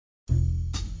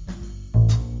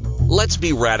Let's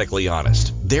be radically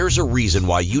honest. There's a reason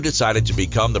why you decided to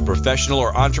become the professional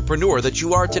or entrepreneur that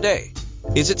you are today.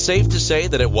 Is it safe to say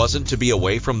that it wasn't to be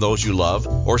away from those you love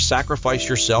or sacrifice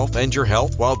yourself and your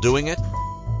health while doing it?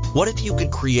 What if you could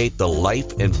create the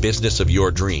life and business of your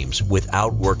dreams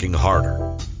without working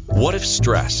harder? What if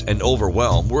stress and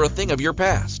overwhelm were a thing of your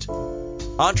past?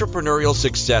 Entrepreneurial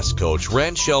success coach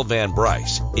Ranchelle Van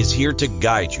Bryce is here to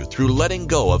guide you through letting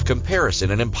go of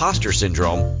comparison and imposter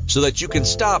syndrome so that you can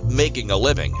stop making a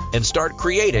living and start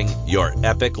creating your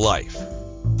epic life.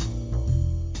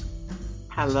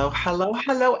 Hello, hello,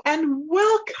 hello, and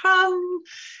welcome.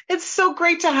 It's so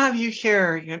great to have you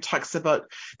here. It talks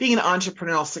about being an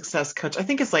entrepreneurial success coach. I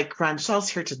think it's like Ranchelle's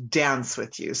here to dance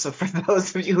with you. So for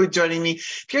those of you who are joining me,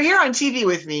 if you're here on TV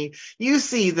with me, you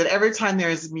see that every time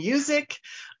there's music,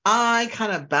 I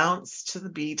kind of bounce to the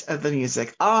beat of the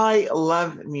music. I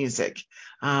love music.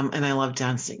 And I love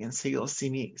dancing. And so you'll see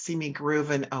me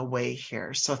grooving away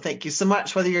here. So thank you so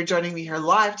much, whether you're joining me here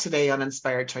live today on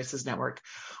Inspired Choices Network,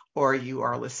 or you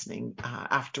are listening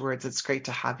afterwards. It's great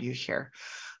to have you here.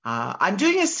 I'm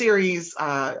doing a series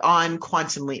on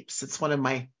quantum leaps. It's one of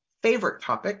my favorite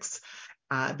topics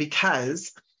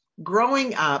because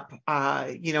growing up,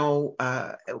 in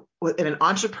an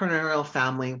entrepreneurial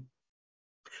family,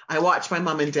 I watched my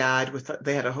mom and dad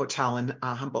they had a hotel in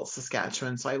Humboldt,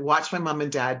 Saskatchewan. So I watched my mom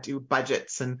and dad do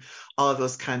budgets and all of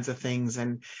those kinds of things.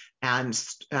 And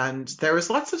there was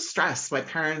lots of stress. My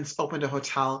parents opened a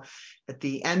hotel at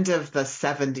the end of the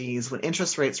 70s when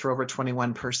interest rates were over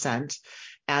 21%.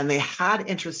 And they had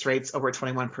interest rates over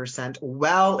 21%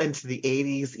 well into the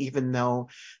 80s, even though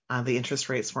the interest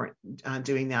rates weren't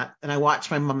doing that. And I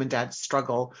watched my mom and dad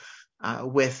struggle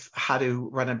with how to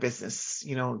run a business.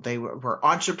 They were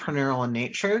entrepreneurial in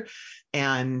nature,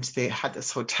 and they had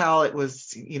this hotel. It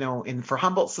was, for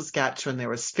Humboldt, Saskatchewan, there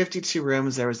was 52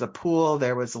 rooms. There was a pool,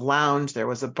 there was a lounge, there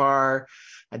was a bar,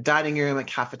 a dining room, a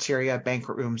cafeteria,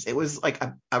 banquet rooms. It was like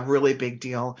a really big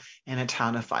deal in a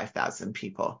town of 5,000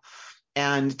 people.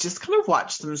 And just kind of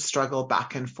watch them struggle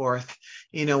back and forth,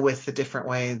 with the different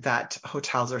way that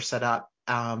hotels are set up.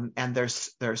 And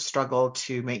there's struggle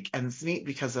to make ends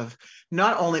meet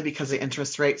not only because of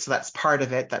interest rates, so that's part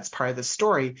of it, that's part of the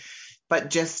story, but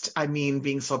just,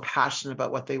 being so passionate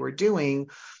about what they were doing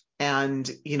and,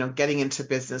 getting into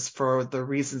business for the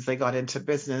reasons they got into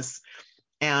business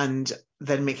and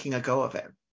then making a go of it.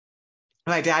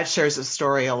 My dad shares a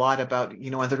story a lot about,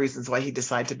 one of the reasons why he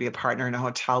decided to be a partner in a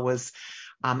hotel was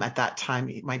at that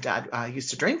time, my dad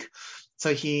used to drink.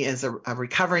 So he is a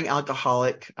recovering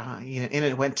alcoholic,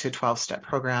 and went to a 12-step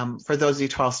program. For those of you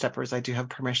 12-steppers, I do have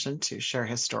permission to share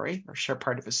his story or share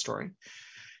part of his story.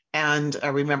 And I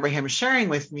remember him sharing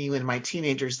with me in my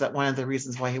teenagers that one of the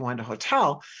reasons why he wanted a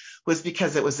hotel was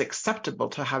because it was acceptable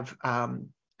to have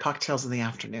cocktails in the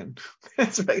afternoon.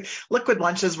 Liquid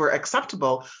lunches were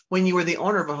acceptable when you were the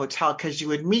owner of a hotel because you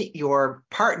would meet your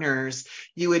partners,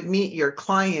 you would meet your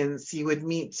clients, you would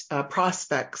meet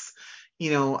prospects,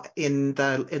 in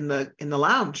the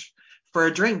lounge for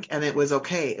a drink, and it was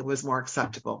okay. It was more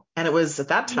acceptable. And it was, at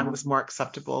that time, it was more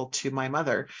acceptable to my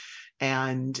mother.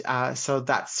 And so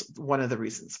that's one of the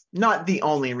reasons, not the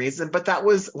only reason, but that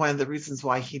was one of the reasons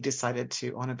why he decided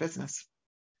to own a business.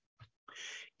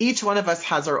 Each one of us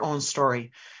has our own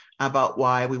story about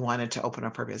why we wanted to open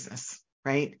up our business,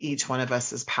 right? Each one of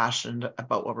us is passionate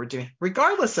about what we're doing,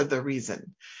 regardless of the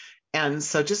reason. And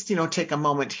so just, take a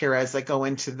moment here as I go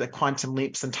into the quantum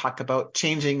leaps and talk about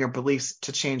changing your beliefs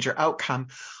to change your outcome.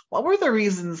 What were the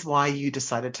reasons why you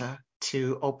decided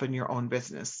to open your own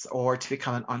business or to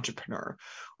become an entrepreneur?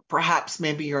 Perhaps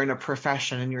maybe you're in a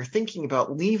profession and you're thinking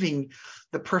about leaving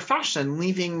the profession,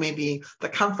 leaving maybe the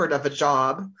comfort of a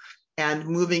job and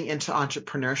moving into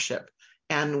entrepreneurship.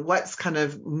 And what's kind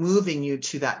of moving you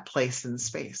to that place and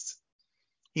space?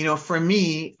 For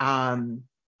me,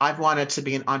 I've wanted to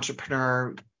be an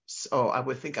entrepreneur. So I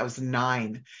would think I was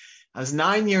 9. I was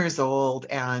 9 years old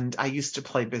and I used to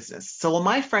play business. So while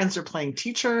my friends were playing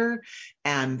teacher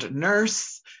and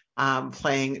nurse,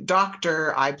 playing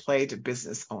doctor, I played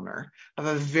business owner. I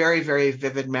have a very, very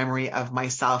vivid memory of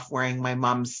myself wearing my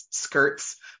mom's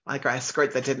skirts, like a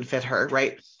skirt that didn't fit her,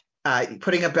 right?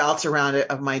 Putting a belt around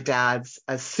it of my dad's,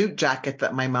 a suit jacket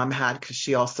that my mom had because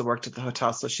she also worked at the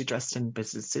hotel. So she dressed in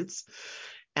business suits.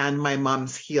 And my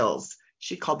mom's heels.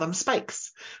 She called them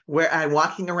spikes, where I'm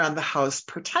walking around the house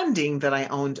pretending that I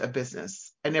owned a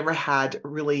business. I never had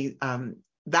really,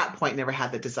 that point, never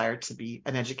had the desire to be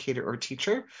an educator or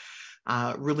teacher,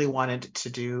 really wanted to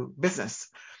do business.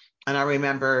 And I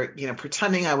remember,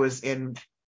 pretending I was in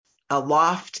a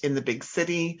loft in the big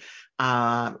city,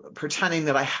 pretending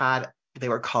that they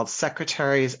were called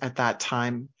secretaries at that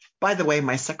time, By the way,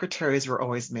 my secretaries were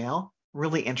always male.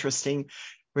 Really interesting.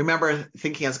 Remember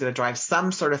thinking I was going to drive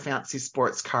some sort of fancy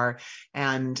sports car,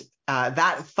 and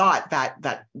that thought,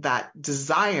 that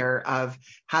desire of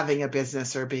having a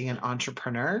business or being an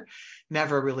entrepreneur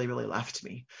never really left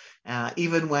me.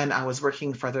 Even when I was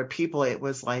working for other people, it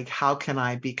was like, how can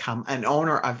I become an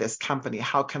owner of this company?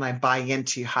 How can I buy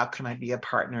into? How can I be a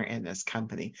partner in this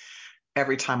company?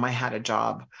 Every time I had a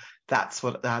job, that's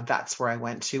where I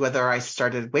went to, whether I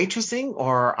started waitressing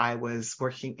or I was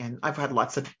working I've had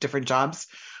lots of different jobs,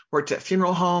 worked at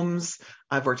funeral homes,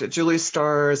 I've worked at jewelry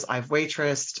stores, I've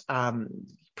waitressed,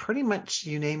 pretty much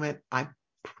you name it. I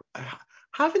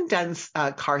haven't done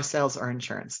car sales or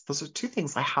insurance. Those are two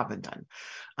things I haven't done.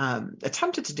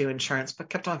 Attempted to do insurance, but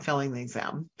kept on failing the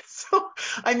exam. So,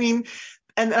 I mean,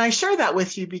 and I share that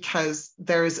with you because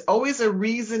there's always a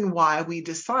reason why we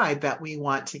decide that we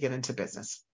want to get into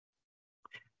business.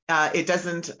 It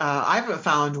doesn't, I haven't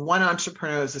found one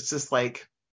entrepreneur that's just like,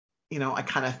 I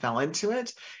kind of fell into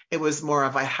it. It was more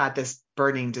of I had this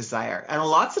burning desire. And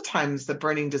lots of times the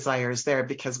burning desire is there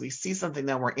because we see something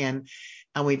that we're in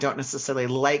and we don't necessarily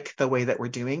like the way that we're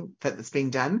doing, that it's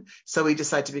being done. So we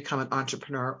decide to become an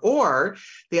entrepreneur. Or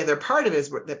the other part of it is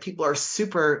that people are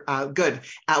super good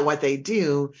at what they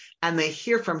do, and they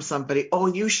hear from somebody, oh,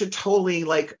 you should totally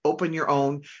like open your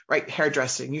own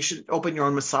hairdressing. You should open your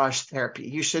own massage therapy.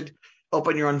 You should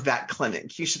open your own vet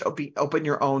clinic. You should open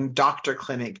your own doctor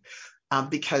clinic,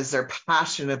 because they're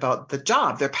passionate about the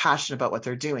job. They're passionate about what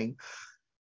they're doing.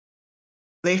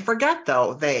 They forget,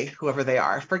 though, whoever they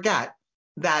are, forget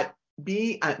that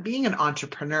being an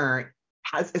entrepreneur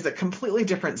is a completely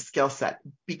different skill set.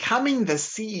 Becoming the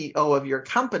CEO of your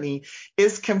company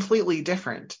is completely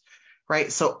different,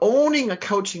 right? So owning a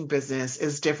coaching business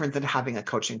is different than having a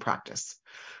coaching practice,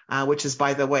 which is,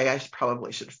 by the way, I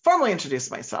probably should formally introduce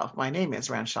myself. My name is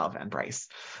Ranchelle Van Bryce,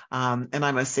 and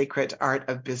I'm a Sacred Art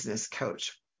of Business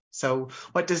coach. So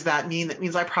what does that mean? That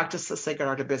means I practice the Sacred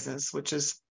Art of Business, which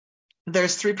is,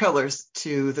 there's three pillars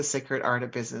to the Sacred Art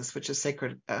of Business, which is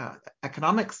sacred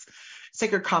economics,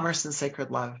 sacred commerce, and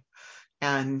sacred love.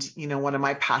 And, one of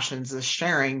my passions is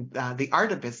sharing the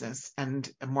art of business,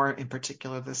 and more in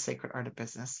particular, the sacred art of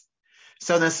business.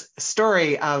 So this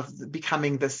story of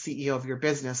becoming the CEO of your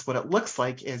business, what it looks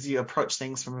like is you approach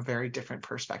things from a very different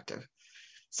perspective.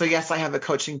 So yes, I have a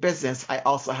coaching business. I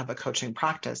also have a coaching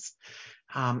practice.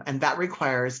 And that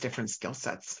requires different skill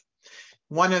sets.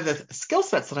 One of the skill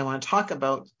sets that I want to talk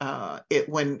about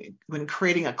when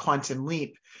creating a quantum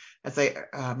leap, as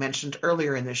I mentioned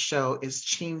earlier in this show, is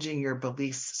changing your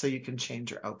beliefs so you can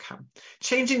change your outcome.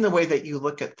 Changing the way that you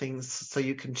look at things so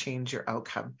you can change your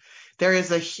outcome. There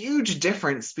is a huge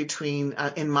difference in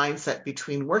mindset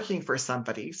between working for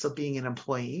somebody, so being an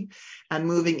employee, and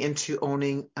moving into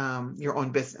owning your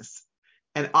own business.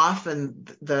 And often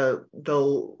the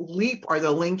leap or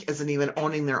the link isn't even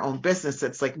owning their own business.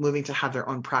 It's like moving to have their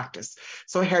own practice.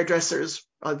 So hairdressers,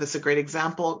 that's a great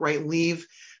example, right? Leave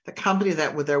the company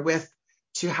that they're with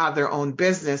to have their own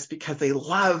business because they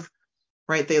love,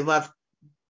 right? They love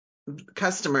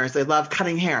customers. They love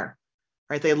cutting hair,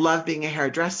 right? They love being a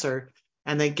hairdresser,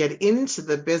 and they get into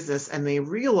the business and they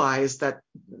realize that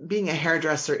being a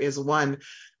hairdresser is one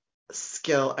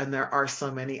skill, and there are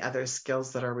so many other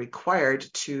skills that are required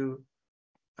to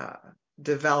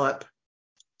develop,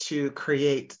 to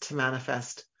create, to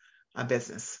manifest a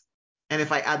business. And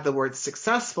if I add the word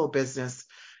successful business,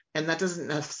 and that doesn't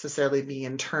necessarily mean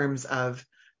in terms of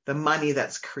the money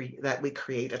that we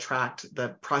create, attract, the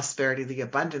prosperity, the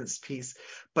abundance piece,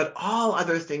 but all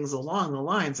other things along the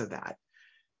lines of that.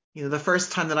 The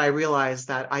first time that I realized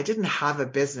that I didn't have a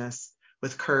business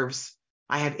with curves,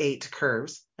 I had 8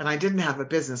 curves, and I didn't have a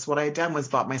business. What I had done was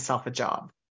bought myself a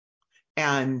job.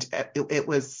 And it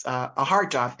was a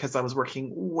hard job because I was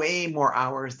working way more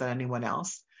hours than anyone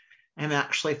else. And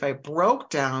actually, if I broke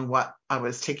down what I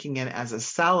was taking in as a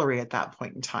salary at that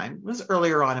point in time, it was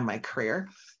earlier on in my career,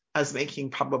 I was making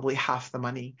probably half the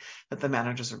money that the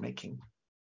managers are making.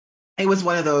 It was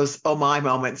one of those oh my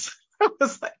moments. I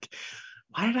was like,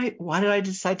 why did I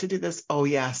decide to do this? Oh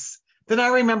yes. Then I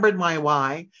remembered my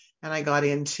why, and I got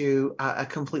into a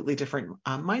completely different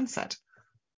mindset.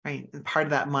 Right. And part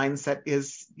of that mindset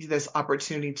is this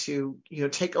opportunity to,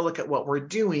 take a look at what we're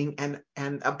doing and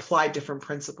apply different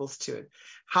principles to it.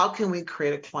 How can we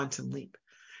create a quantum leap?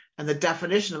 And the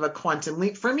definition of a quantum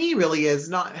leap for me really is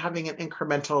not having an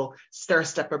incremental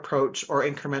stair-step approach or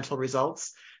incremental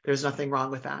results. There's nothing wrong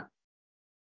with that,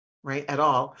 right, at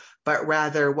all. But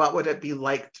rather, what would it be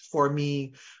like for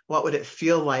me? What would it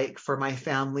feel like for my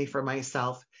family, for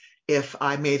myself, if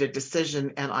I made a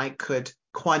decision and I could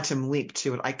quantum leap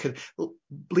to it. I could,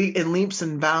 in leaps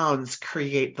and bounds,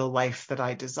 create the life that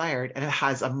I desired. And it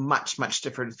has a much, much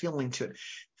different feeling to it.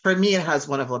 For me, it has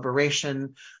one of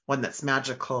liberation, one that's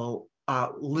magical.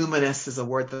 Luminous is a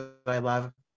word that I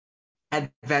love.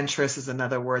 Adventurous is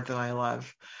another word that I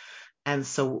love. And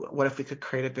so what if we could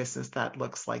create a business that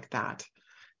looks like that?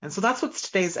 And so that's what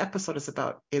today's episode is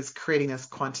about, is creating this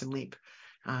quantum leap.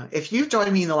 If you've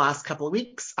joined me in the last couple of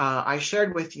weeks, I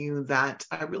shared with you that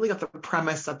I really got the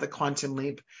premise of the quantum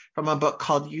leap from a book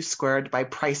called U Squared by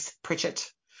Bryce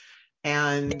Pritchett,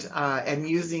 and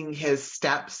using his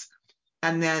steps,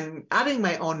 and then adding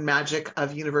my own magic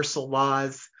of universal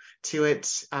laws to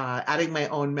it, adding my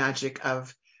own magic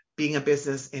of being a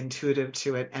business intuitive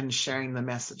to it, and sharing the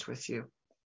message with you.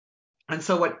 And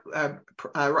so what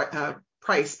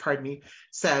Price,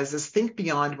 says is, think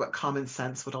beyond what common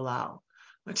sense would allow.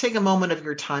 I'm going to take a moment of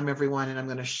your time, everyone, and I'm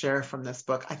going to share from this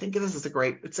book. I think it's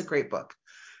a great book.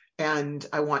 And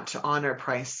I want to honor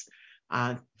Price,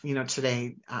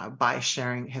 today by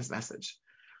sharing his message.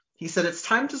 He said, it's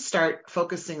time to start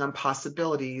focusing on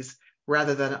possibilities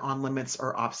rather than on limits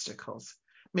or obstacles.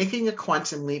 Making a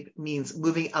quantum leap means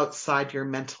moving outside your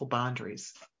mental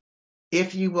boundaries.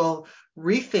 If you will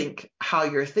rethink how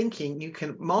you're thinking, you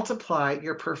can multiply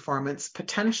your performance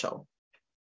potential.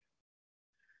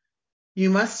 You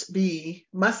must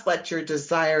let your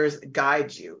desires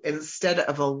guide you instead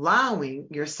of allowing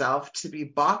yourself to be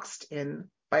boxed in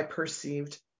by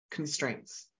perceived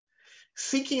constraints.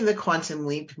 Seeking the quantum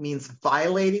leap means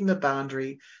violating the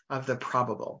boundary of the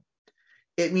probable.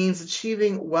 It means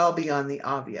achieving well beyond the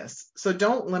obvious. So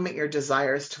don't limit your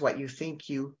desires to what you think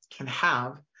you can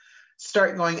have.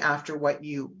 Start going after what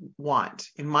you want.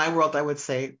 In my world, I would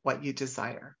say what you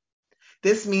desire.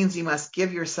 This means you must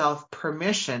give yourself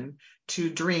permission to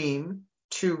dream,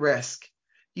 to risk.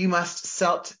 You must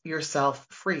set yourself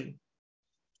free.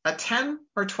 A 10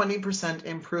 or 20%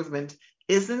 improvement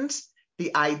isn't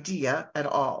the idea at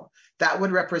all. That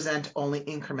would represent only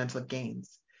incremental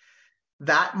gains.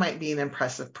 That might be an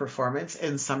impressive performance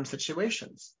in some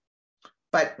situations.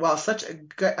 But while such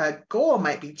a goal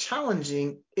might be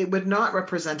challenging, it would not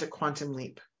represent a quantum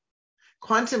leap.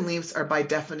 Quantum leaps are by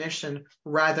definition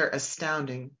rather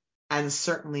astounding and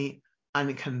certainly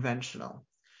unconventional.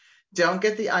 Don't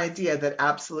get the idea that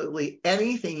absolutely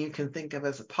anything you can think of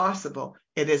as possible.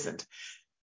 It isn't.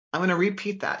 I'm going to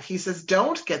repeat that. He says,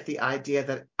 don't get the idea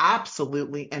that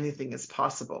absolutely anything is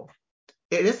possible.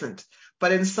 It isn't.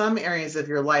 But in some areas of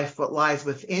your life, what lies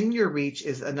within your reach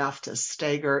is enough to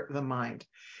stagger the mind.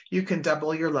 You can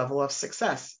double your level of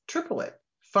success, triple it,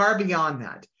 far beyond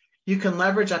that. You can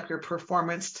leverage up your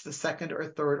performance to the second or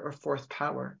third or fourth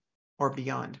power or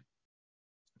beyond.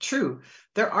 True,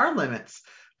 there are limits,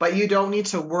 but you don't need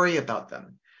to worry about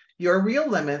them. Your real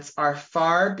limits are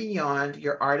far beyond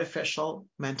your artificial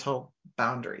mental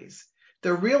boundaries.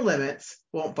 The real limits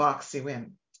won't box you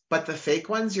in, but the fake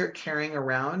ones you're carrying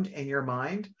around in your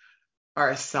mind are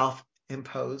a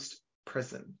self-imposed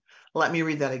prison. Let me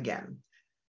read that again.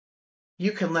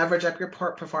 You can leverage up your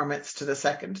performance to the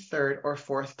second, third, or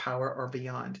fourth power or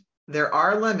beyond. There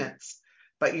are limits,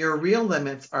 but your real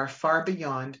limits are far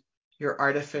beyond your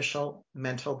artificial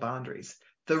mental boundaries.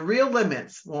 The real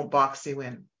limits won't box you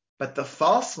in, but the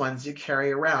false ones you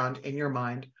carry around in your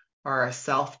mind are a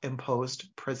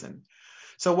self-imposed prison.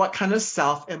 So what kind of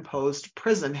self-imposed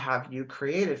prison have you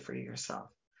created for yourself?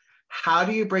 How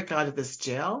do you break out of this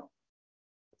jail?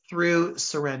 Through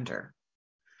surrender.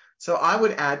 So I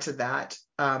would add to that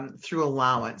through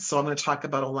allowance. So I'm going to talk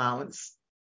about allowance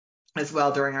as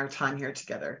well during our time here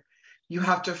together. You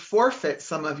have to forfeit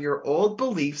some of your old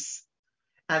beliefs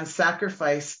and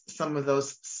sacrifice some of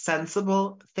those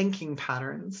sensible thinking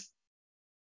patterns.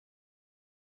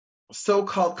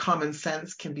 So-called common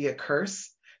sense can be a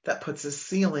curse that puts a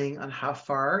ceiling on how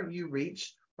far you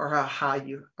reach or how high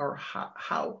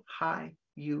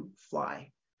you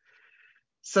fly.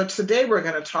 So today we're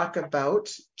going to talk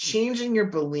about changing your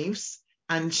beliefs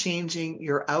and changing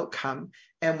your outcome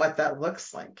and what that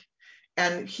looks like.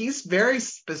 And he's very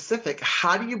specific.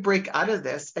 How do you break out of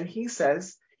this? And he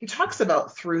talks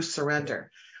about through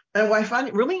surrender. And what I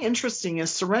find really interesting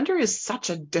is surrender is such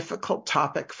a difficult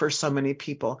topic for so many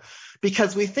people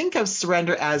because we think of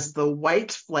surrender as the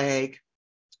white flag,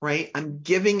 right? I'm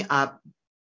giving up.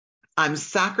 I'm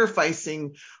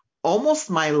sacrificing almost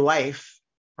my life,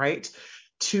 right,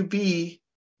 to be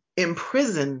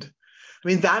imprisoned. I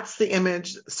mean, that's the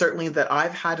image certainly that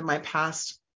I've had in my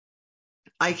past.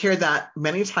 I hear that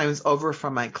many times over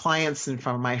from my clients and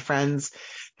from my friends,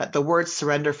 that the word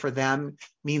surrender for them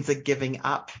means a giving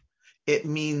up. It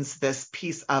means this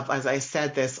piece of, as I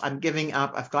said, I'm giving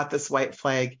up. I've got this white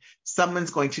flag.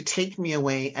 someone's going to take me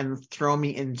away and throw me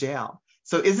in jail.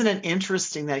 So isn't it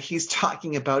interesting that he's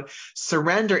talking about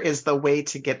surrender is the way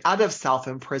to get out of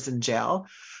self-imprisoned jail?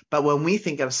 But when we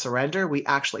think of surrender, we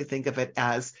actually think of it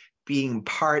as being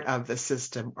part of the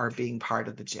system or being part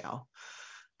of the jail.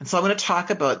 And so I'm going to talk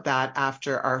about that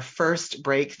after our first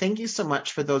break. Thank you so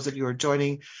much for those of you who are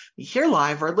joining me here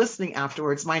live or listening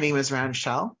afterwards. My name is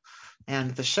Ranchelle,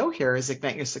 and the show here is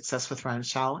Ignite Your Success with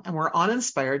Ranchelle, and we're on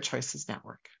Inspired Choices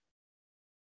Network.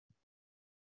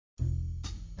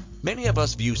 Many of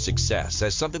us view success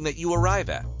as something that you arrive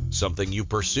at, something you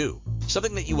pursue,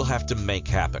 something that you will have to make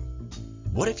happen.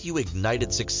 What if you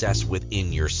ignited success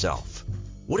within yourself?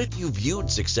 What if you viewed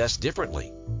success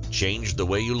differently, changed the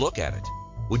way you look at it?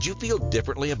 Would you feel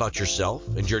differently about yourself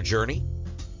and your journey?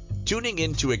 Tuning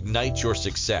in to Ignite Your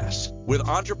Success with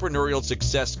entrepreneurial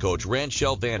success coach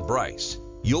Ranchelle Van Bryce,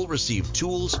 you'll receive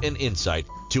tools and insight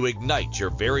to ignite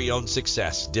your very own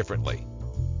success differently.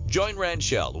 Join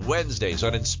Ranchelle Wednesdays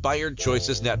on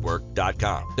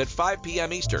InspiredChoicesNetwork.com at 5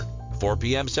 p.m. Eastern, 4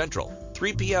 p.m. Central,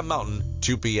 3 p.m. Mountain,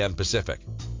 2 p.m. Pacific.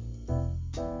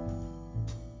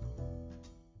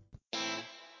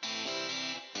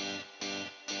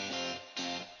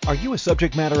 Are you a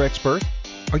subject matter expert?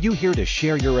 Are you here to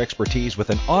share your expertise with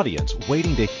an audience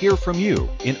waiting to hear from you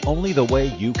in only the way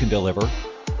you can deliver?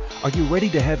 Are you ready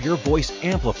to have your voice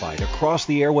amplified across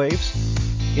the airwaves?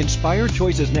 Inspired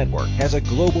Choices Network has a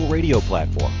global radio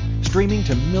platform streaming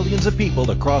to millions of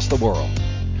people across the world.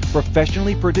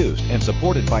 Professionally produced and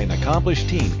supported by an accomplished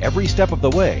team every step of the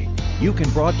way, you can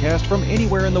broadcast from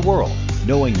anywhere in the world,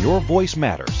 knowing your voice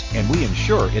matters, and we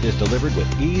ensure it is delivered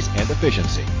with ease and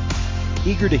efficiency.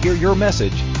 Eager to hear your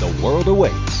message, the world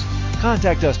awaits.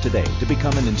 Contact us today to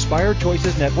become an Inspired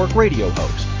Choices Network radio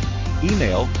host.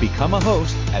 Email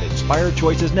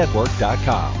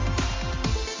becomeahost@inspiredchoicesnetwork.com.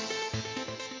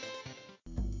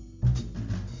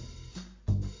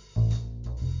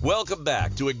 Welcome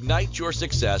back to Ignite Your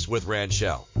Success with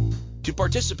Ranchelle. To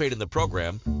participate in the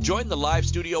program, join the live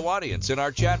studio audience in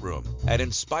our chat room at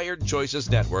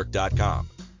InspiredChoicesNetwork.com.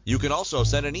 You can also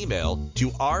send an email to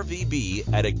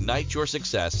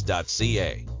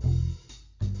rvb@igniteyoursuccess.ca.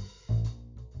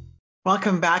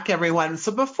 Welcome back, everyone.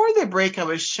 So before the break, I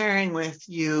was sharing with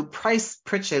you Price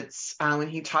Pritchett's, when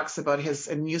he talks about his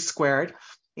MU squared,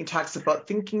 he talks about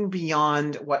thinking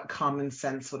beyond what common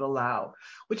sense would allow,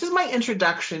 which is my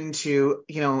introduction to,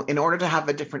 in order to have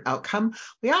a different outcome,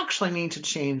 we actually need to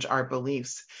change our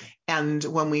beliefs. And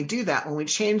when we do that, when we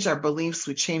change our beliefs,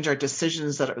 we change our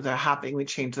decisions that are happening, we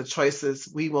change the choices,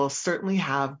 we will certainly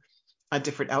have a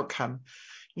different outcome.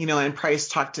 And Price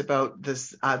talked about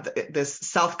this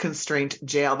self-constraint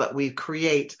jail that we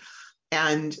create,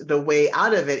 and the way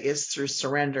out of it is through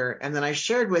surrender. And then I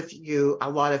shared with you a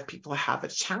lot of people have a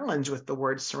challenge with the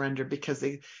word surrender because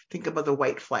they think about the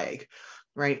white flag,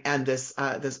 right? And this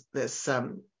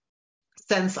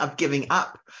sense of giving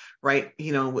up, right?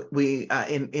 We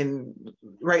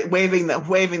right, waving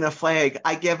the flag,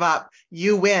 I give up,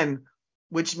 you win,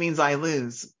 which means I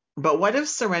lose. But what if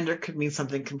surrender could mean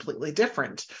something completely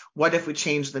different? What if we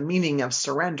changed the meaning of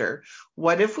surrender?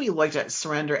 What if we looked at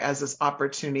surrender as this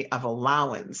opportunity of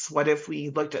allowance? What if we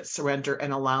looked at surrender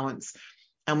and allowance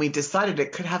and we decided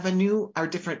it could have a new or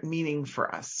different meaning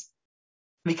for us?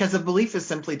 Because a belief is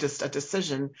simply just a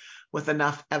decision with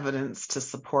enough evidence to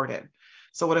support it.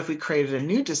 So what if we created a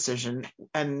new decision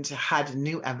and had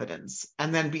new evidence?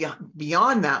 And then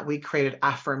beyond that, we created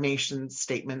affirmation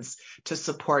statements to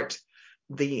support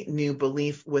the new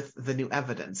belief with the new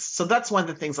evidence. So that's one of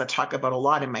the things I talk about a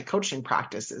lot in my coaching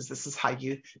practices. This is how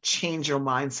you change your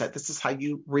mindset. This is how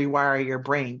you rewire your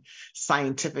brain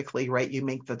scientifically, right? You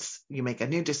make a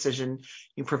new decision,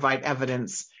 you provide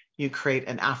evidence, you create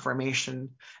an affirmation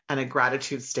and a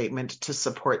gratitude statement to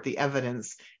support the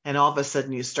evidence. And all of a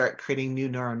sudden you start creating new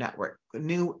neural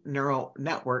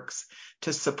networks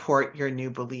to support your new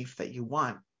belief that you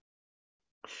want.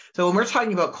 So when we're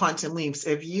talking about quantum leaps,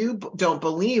 if you don't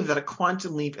believe that a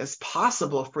quantum leap is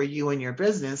possible for you in your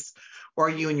business or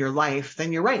you in your life,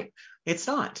 then you're right. It's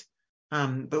not.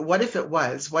 But what if it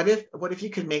was? What if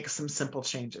you could make some simple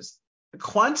changes? A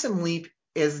quantum leap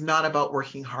is not about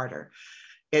working harder.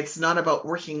 It's not about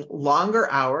working longer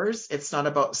hours. It's not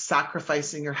about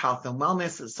sacrificing your health and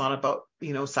wellness. It's not about,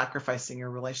 sacrificing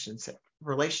your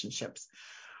relationships.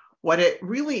 What it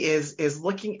really is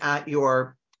looking at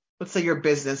let's say your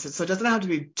business. So it doesn't have to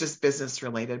be just business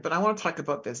related, but I want to talk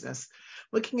about business.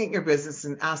 Looking at your business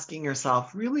and asking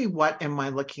yourself, really, what am I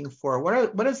looking for?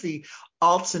 What is the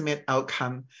ultimate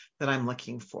outcome that I'm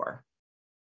looking for?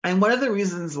 And what are the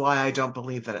reasons why I don't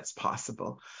believe that it's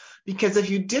possible? Because if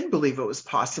you did believe it was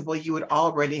possible, you would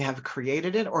already have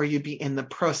created it, or you'd be in the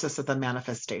process of the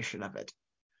manifestation of it.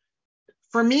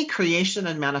 For me, creation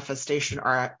and manifestation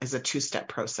is a two-step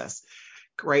process.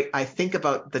 Right? I think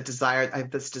about the desire. I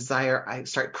have this desire. I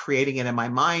start creating it in my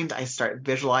mind. I start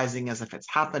visualizing as if it's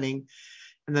happening.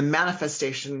 And the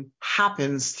manifestation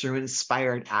happens through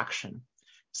inspired action.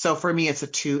 So for me, it's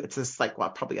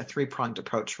probably a three-pronged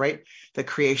approach, right? The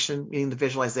creation, meaning the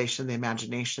visualization, the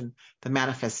imagination, the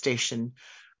manifestation,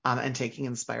 and taking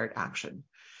inspired action.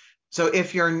 So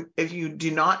if you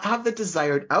do not have the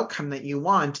desired outcome that you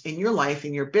want in your life,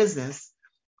 in your business,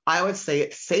 I would say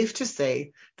it's safe to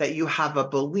say that you have a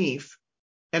belief,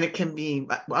 and it can be,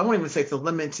 I won't even say it's a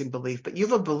limiting belief, but you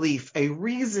have a belief, a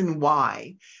reason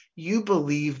why you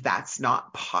believe that's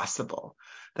not possible,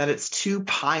 that it's too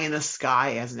pie in the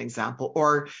sky, as an example,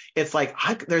 or it's like,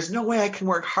 there's no way I can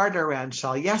work harder,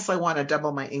 Ranchelle. Yes, I want to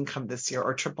double my income this year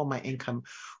or triple my income,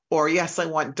 or yes, I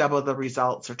want double the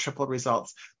results or triple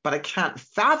results, but I can't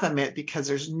fathom it because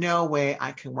there's no way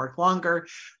I can work longer.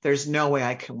 There's no way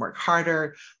I can work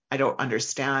harder. I don't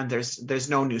understand. There's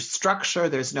no new structure.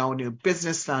 There's no new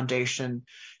business foundation.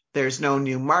 There's no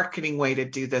new marketing way to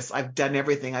do this. I've done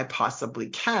everything I possibly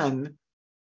can,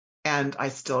 and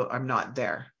I'm not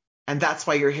there. And that's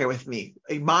why you're here with me.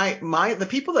 The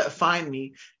people that find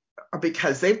me are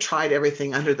because they've tried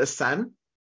everything under the sun.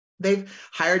 They've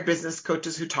hired business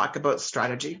coaches who talk about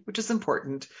strategy, which is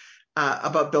important,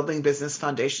 about building business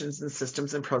foundations and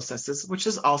systems and processes, which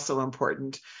is also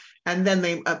important. And then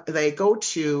they go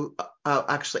to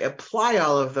actually apply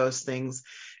all of those things,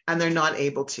 and they're not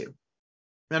able to.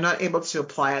 They're not able to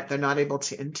apply it. They're not able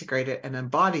to integrate it and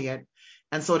embody it.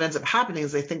 And so what ends up happening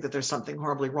is they think that there's something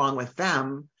horribly wrong with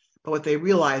them, but what they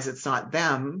realize, it's not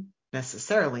them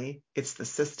necessarily, it's the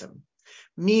system.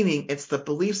 Meaning it's the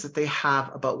beliefs that they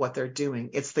have about what they're doing.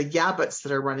 It's the yabbits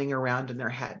that are running around in their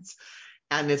heads.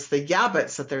 And it's the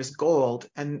yabbits that there's gold.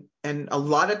 And a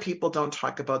lot of people don't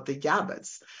talk about the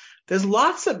yabbits. There's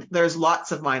lots of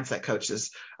mindset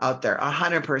coaches out there,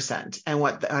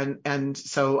 100%. And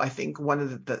so I think one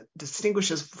of the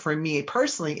distinguishes for me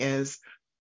personally is,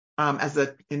 as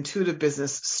an intuitive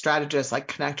business strategist, I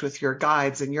connect with your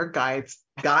guides, and your guides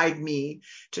guide me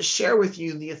to share with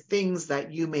you the things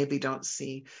that you maybe don't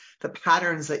see, the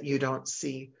patterns that you don't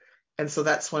see. And so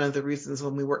that's one of the reasons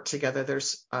when we work together,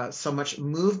 there's so much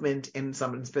movement in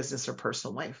someone's business or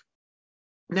personal life.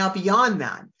 Now, beyond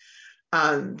that,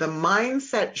 the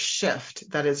mindset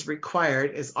shift that is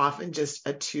required is often just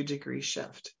a 2-degree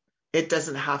shift. It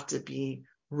doesn't have to be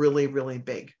really, really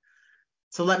big.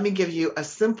 So let me give you a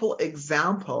simple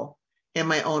example in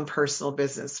my own personal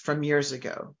business from years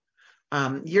ago.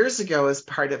 Years ago, as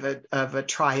part of a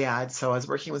triad, so I was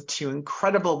working with 2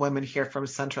 incredible women here from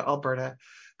Central Alberta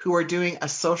who were doing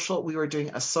we were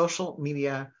doing a social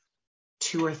media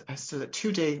tour, so a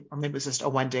 2-day, or maybe it was just a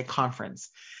 1-day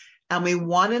conference. And we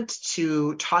wanted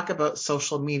to talk about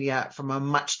social media from a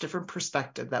much different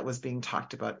perspective that was being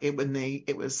talked about. It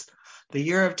was the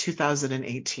year of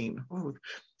 2018. Ooh,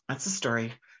 that's a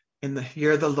story. In the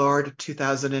year of the Lord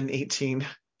 2018,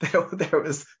 there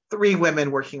was 3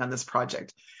 women working on this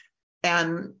project.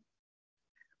 And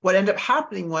what ended up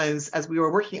happening was, as we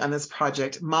were working on this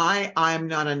project, my I'm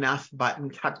not enough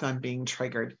button kept on being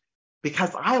triggered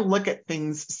because I look at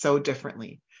things so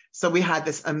differently. So we had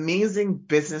this amazing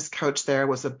business coach there,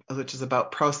 which is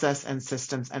about process and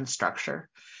systems and structure.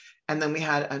 And then we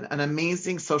had an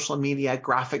amazing social media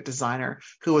graphic designer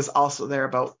who was also there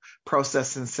about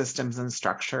process and systems and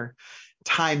structure,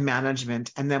 time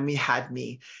management. And then we had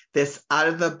me, this out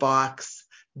of the box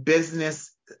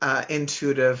business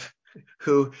intuitive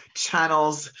who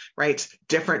channels, right,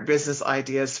 different business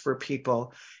ideas for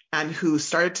people, and who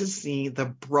started to see the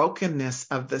brokenness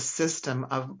of the system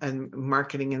and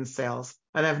marketing and sales.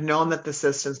 And I've known that the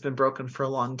system's been broken for a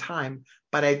long time,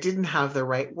 but I didn't have the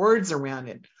right words around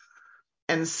it.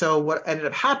 And so what ended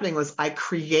up happening was I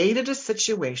created a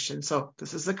situation. So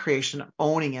this is the creation,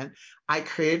 owning it. I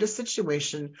created a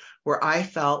situation where I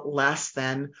felt less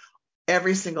than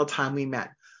every single time we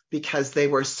met, because they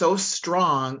were so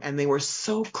strong and they were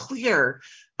so clear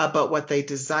about what they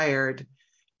desired.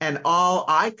 And all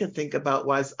I could think about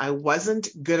was I wasn't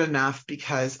good enough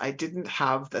because I didn't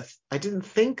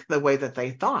think the way that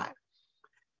they thought.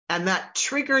 And that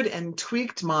triggered and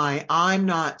tweaked my I'm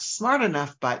not smart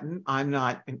enough button. I'm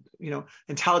not,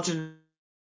 intelligent.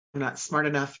 I'm not smart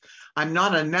enough. I'm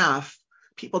not enough.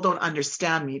 People don't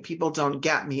understand me. People don't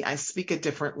get me. I speak a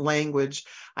different language.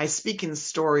 I speak in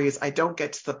stories. I don't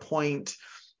get to the point.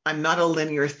 I'm not a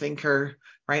linear thinker,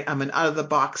 right? I'm an out of the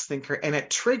box thinker. And it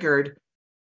triggered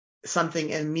something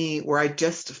in me where I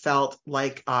just felt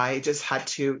like I just had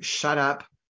to shut up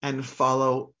and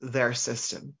follow their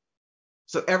system.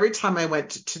 So every time I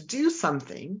went to do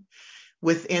something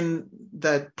within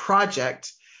the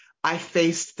project, I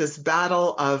faced this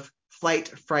battle of flight,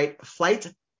 fright,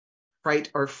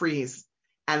 or freeze.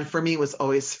 And for me, it was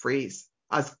always freeze.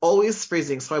 I was always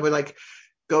freezing. So I would like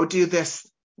go do this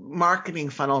marketing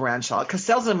funnel, Ranchelle, because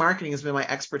sales and marketing has been my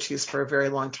expertise for a very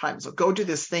long time. So go do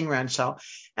this thing, Ranchelle.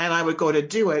 And I would go to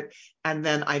do it. And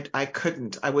then I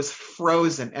couldn't. I was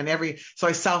frozen. So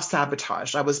I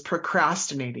self-sabotaged. I was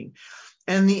procrastinating.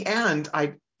 And in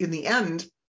the end,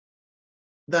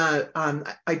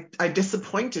 I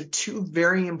disappointed two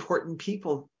very important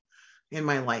people in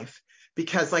my life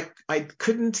because like I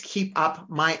couldn't keep up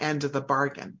my end of the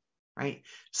bargain, right?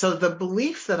 So the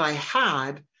belief that I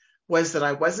had was that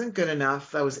I wasn't good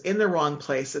enough, I was in the wrong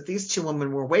place, that these two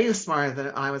women were way smarter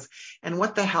than I was, and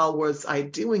what the hell was I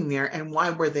doing there, and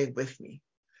why were they with me?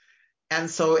 And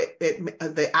so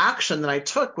the action that I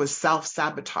took was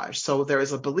self-sabotage. So there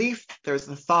is a belief, there's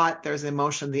a thought, there's an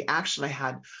emotion. The action I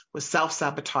had was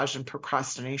self-sabotage and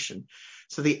procrastination.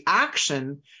 So the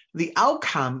outcome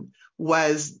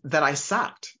was that I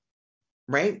sucked,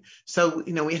 right? So,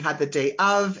 we had the day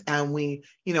of, and we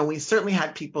certainly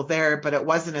had people there, but it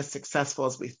wasn't as successful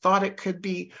as we thought it could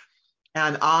be.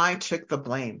 And I took the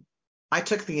blame. I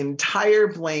took the entire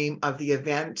blame of the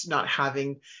event not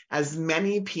having as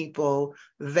many people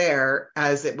there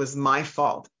as it was my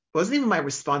fault. It wasn't even my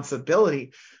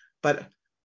responsibility, but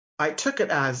I took it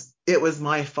as it was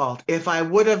my fault. If I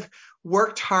would have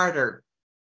worked harder,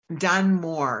 done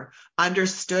more,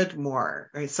 understood more,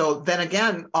 right? So then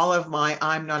again, all of my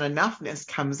I'm not enoughness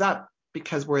comes up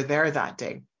because we're there that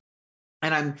day.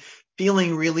 And I'm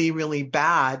feeling really, really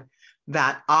bad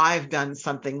that I've done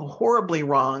something horribly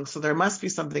wrong. So there must be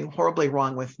something horribly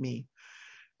wrong with me.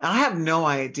 And I have no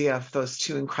idea if those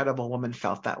two incredible women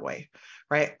felt that way,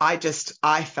 right? I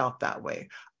felt that way.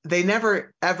 They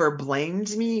never ever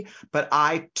blamed me, but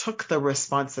I took the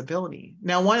responsibility.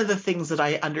 Now, one of the things that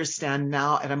I understand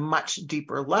now at a much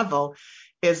deeper level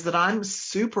is that I'm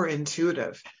super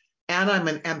intuitive and I'm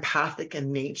an empathic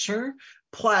in nature.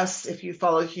 Plus, if you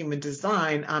follow human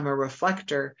design, I'm a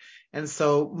reflector. And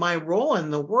so my role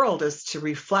in the world is to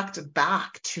reflect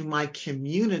back to my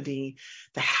community,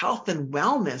 the health and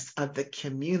wellness of the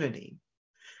community.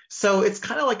 So it's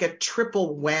kind of like a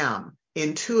triple wham: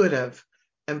 intuitive,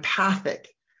 empathic,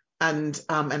 and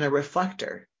a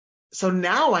reflector. So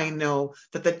now I know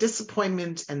that the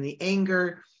disappointment and the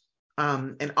anger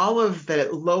and all of the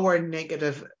lower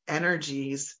negative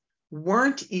energies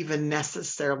weren't even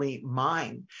necessarily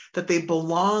mine, that they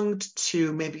belonged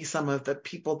to maybe some of the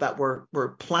people that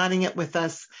were planning it with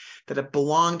us, that it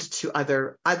belonged to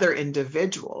other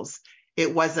individuals.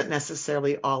 It wasn't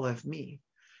necessarily all of me.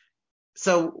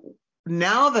 So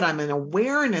now that I'm in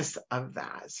awareness of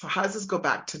that, so how does this go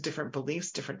back to different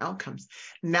beliefs, different outcomes?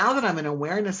 Now that I'm in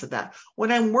awareness of that,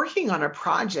 when I'm working on a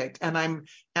project and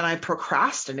I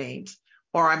procrastinate,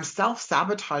 or I'm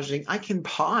self-sabotaging, I can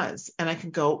pause and I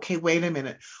can go, okay, wait a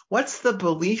minute. What's the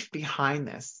belief behind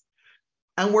this?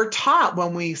 And we're taught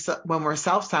when we're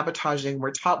self-sabotaging,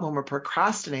 we're taught when we're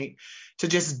procrastinate to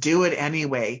just do it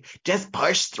anyway. Just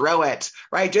push through it,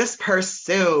 right? Just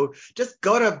pursue, just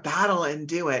go to battle and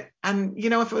do it. And,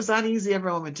 if it was that easy,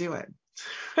 everyone would do it.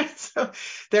 So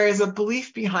there is a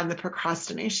belief behind the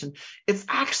procrastination. It's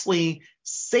actually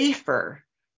safer.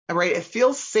 Right? It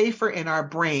feels safer in our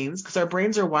brains because our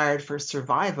brains are wired for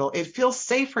survival. It feels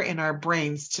safer in our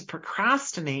brains to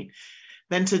procrastinate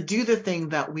than to do the thing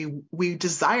that we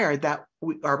desire, that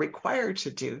we are required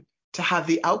to do to have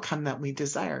the outcome that we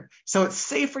desire. So it's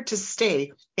safer to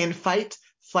stay in fight,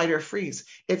 flight, or freeze.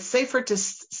 It's safer to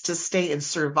stay in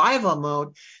survival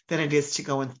mode than it is to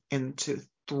go into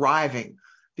thriving,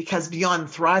 because beyond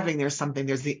thriving, there's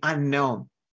the unknown.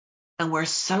 And we're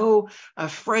so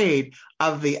afraid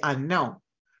of the unknown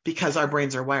because our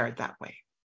brains are wired that way,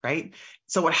 right?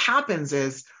 So what happens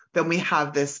is then we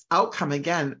have this outcome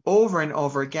again, over and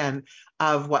over again,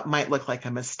 of what might look like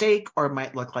a mistake or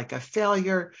might look like a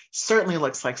failure, certainly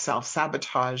looks like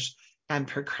self-sabotage and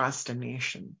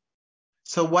procrastination.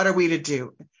 So what are we to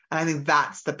do? And I think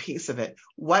that's the piece of it.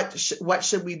 What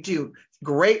should we do?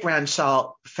 Great,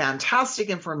 Ranchelle, fantastic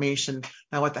information.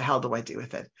 Now what the hell do I do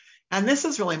with it? And this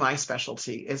is really my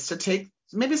specialty, is to take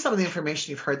maybe some of the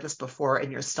information, you've heard this before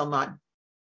and you're still not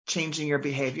changing your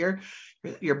behavior,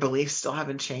 your beliefs still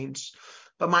haven't changed.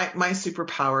 But my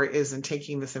superpower is in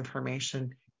taking this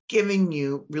information, giving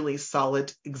you really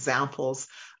solid examples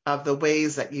of the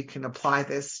ways that you can apply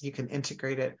this, you can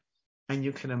integrate it, and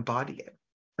you can embody it.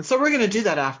 And so we're going to do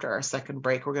that after our second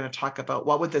break. We're going to talk about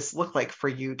what would this look like for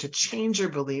you to change your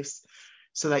beliefs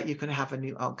so that you can have a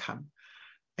new outcome.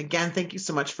 Again, thank you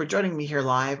so much for joining me here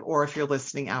live, or if you're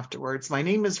listening afterwards. My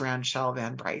name is Ranchelle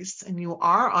Van Bryce, and you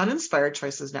are on Inspired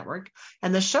Choices Network.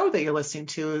 And the show that you're listening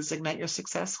to is Ignite Your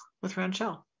Success with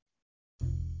Ranchelle.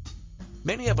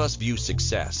 Many of us view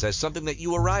success as something that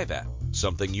you arrive at,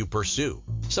 something you pursue,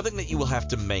 something that you will have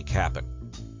to make happen.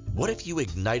 What if you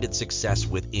ignited success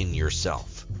within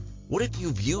yourself? What if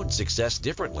you viewed success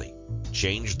differently?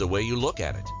 Changed the way you look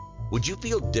at it? Would you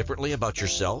feel differently about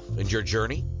yourself and your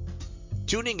journey?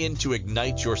 Tuning in to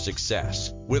Ignite Your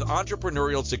Success with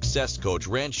entrepreneurial success coach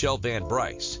Ranchelle Van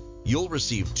Bryce, you'll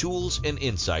receive tools and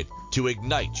insight to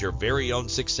ignite your very own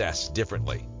success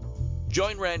differently.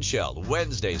 Join Ranchelle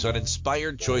Wednesdays on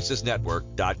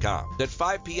InspiredChoicesNetwork.com at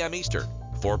 5 p.m. Eastern,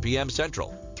 4 p.m.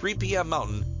 Central, 3 p.m.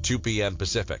 Mountain, 2 p.m.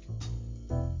 Pacific.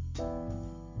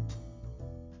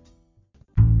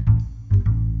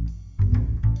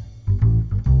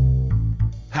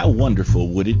 How wonderful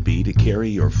would it be to carry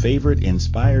your favorite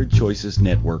Inspired Choices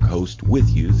Network host with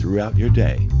you throughout your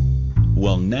day?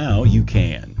 Well, now you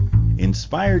can.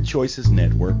 Inspired Choices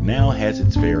Network now has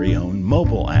its very own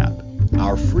mobile app.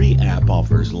 Our free app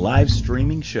offers live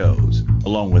streaming shows,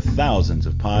 along with thousands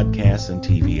of podcasts and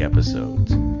TV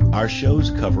episodes. Our shows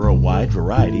cover a wide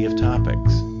variety of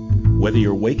topics. Whether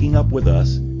you're waking up with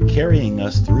us, carrying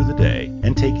us through the day,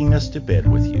 and taking us to bed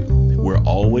with you, we're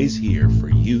always here for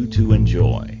you to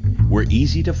enjoy. We're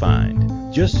easy to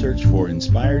find. Just search for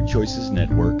Inspired Choices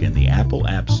Network in the Apple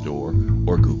App Store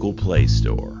or Google Play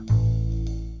Store.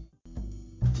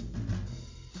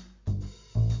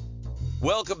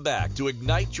 Welcome back to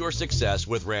Ignite Your Success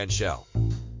with Ranchelle.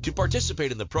 To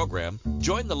participate in the program,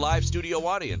 join the live studio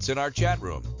audience in our chat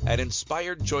room at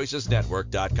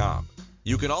InspiredChoicesNetwork.com.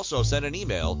 You can also send an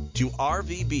email to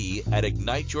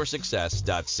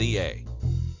rvb@igniteyoursuccess.ca.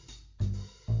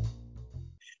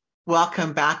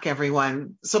 Welcome back,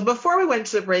 everyone. So before we went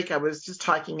to the break, I was just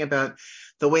talking about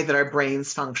the way that our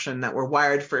brains function, that we're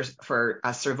wired for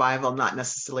survival, not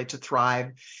necessarily to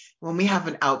thrive. When we have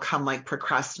an outcome like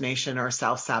procrastination or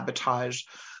self-sabotage,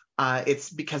 it's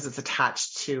because it's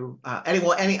attached to,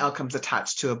 any outcome's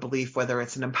attached to a belief, whether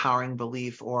it's an empowering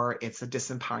belief or it's a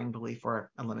disempowering belief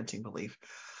or a limiting belief.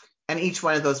 And each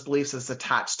one of those beliefs is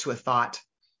attached to a thought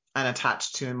and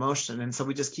attached to emotion. And so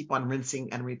we just keep on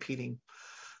rinsing and repeating.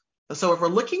 So if we're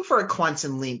looking for a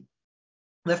quantum leap,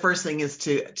 the first thing is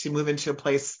to move into a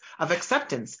place of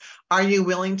acceptance. Are you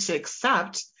willing to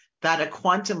accept that a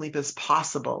quantum leap is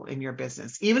possible in your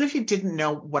business, even if you didn't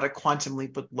know what a quantum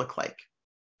leap would look like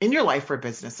in your life or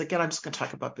business? Again, I'm just going to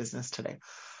talk about business today.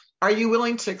 Are you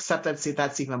willing to accept that, see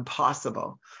that's even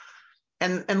possible?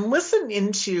 And listen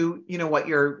into, what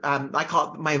your, I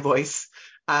call it my voice,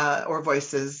 or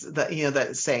voices that,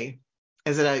 that say,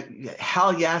 is it a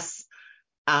hell yes?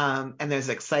 And there's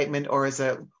excitement, or is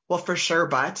it, well, for sure,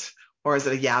 but, or is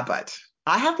it a yeah, but?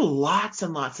 I have lots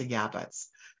and lots of yeah, buts,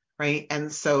 right?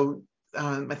 And so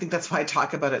I think that's why I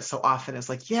talk about it so often. It's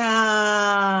like,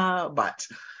 yeah, but,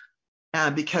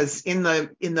 because in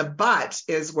the but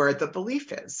is where the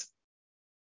belief is.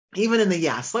 Even in the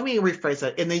yes, let me rephrase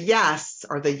it. In the yes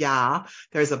or the yeah,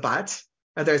 there's a but,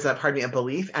 or there's a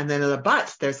belief. And then in the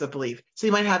but, there's a belief. So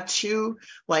you might have two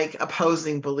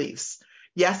opposing beliefs.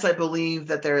 Yes, I believe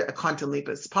that a quantum leap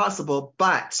is possible,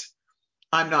 but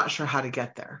I'm not sure how to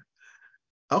get there.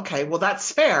 Okay, well,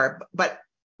 that's fair.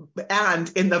 And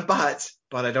in the but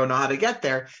I don't know how to get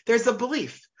there, there's a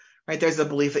belief, right? There's a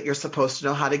belief that you're supposed to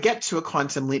know how to get to a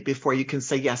quantum leap before you can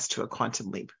say yes to a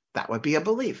quantum leap. That would be a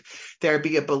belief. There'd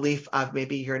be a belief of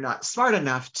maybe you're not smart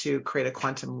enough to create a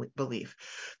quantum belief.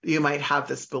 You might have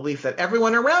this belief that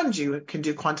everyone around you can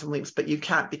do quantum leaps, but you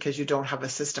can't because you don't have a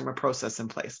system or process in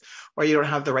place, or you don't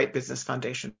have the right business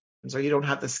foundations, or you don't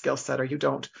have the skill set, or you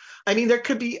don't. There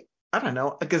could be, a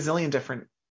gazillion different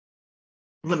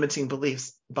limiting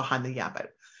beliefs behind the yeah,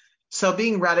 but. So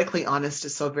being radically honest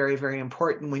is so very, very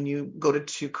important when you go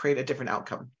to create a different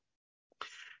outcome.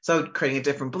 So creating a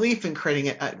different belief and creating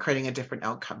a different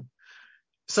outcome.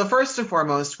 So first and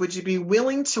foremost, would you be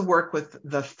willing to work with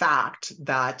the fact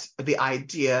that the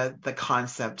idea, the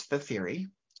concept, the theory,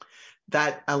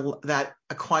 that a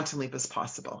quantum leap is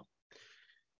possible?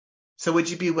 So would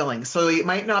you be willing? So you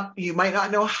might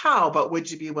not know how, but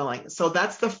would you be willing? So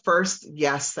that's the first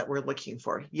yes that we're looking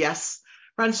for. Yes,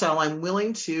 Ranchelle, I'm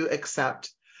willing to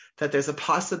accept that there's a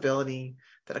possibility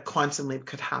that a quantum leap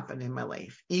could happen in my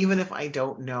life, even if I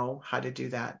don't know how to do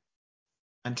that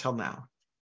until now,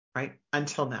 right?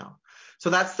 Until now.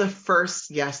 So that's the first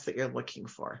yes that you're looking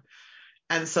for.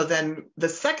 And so then the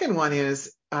second one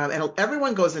is, and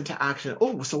everyone goes into action.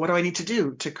 Oh, so what do I need to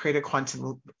do to create a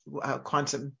quantum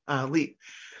leap?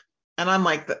 And I'm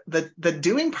like, the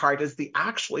doing part is the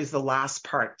last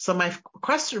part. So my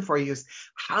question for you is,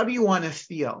 how do you want to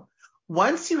feel?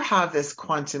 Once you have this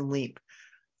quantum leap,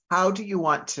 how do you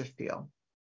want to feel?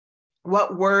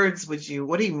 What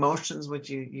emotions would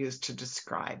you use to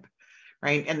describe,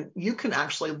 right? And you can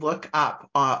actually look up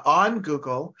on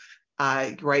Google,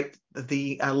 right,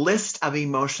 the list of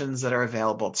emotions that are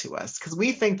available to us. Because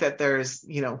we think that there's,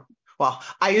 well,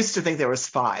 I used to think there was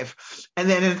 5. And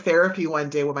then in therapy one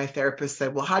day when my therapist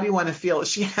said, well, how do you want to feel?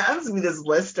 She hands me this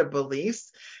list of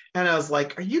beliefs. And I was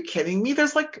like, are you kidding me?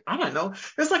 There's like, I don't know,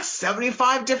 there's like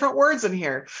 75 different words in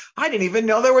here. I didn't even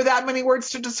know there were that many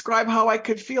words to describe how I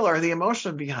could feel or the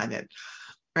emotion behind it.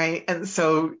 Right. And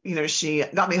so, she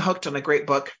got me hooked on a great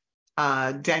book,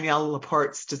 Danielle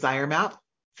Laporte's Desire Map.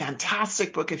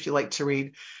 Fantastic book if you like to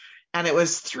read. And it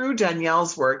was through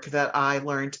Danielle's work that I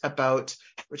learned about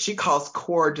what she calls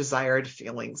core desired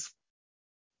feelings.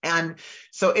 And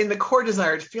so in the core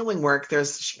desired feeling work,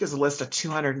 she gives a list of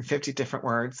 250 different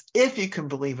words, if you can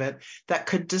believe it, that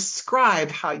could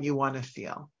describe how you want to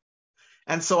feel.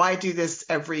 And so I do this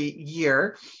every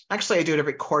year. Actually, I do it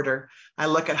every quarter. I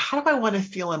look at how do I want to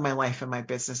feel in my life and my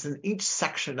business, in each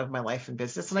section of my life and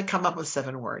business, and I come up with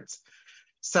 7 words.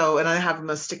 So, and I have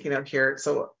them sticking out here,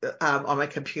 so on my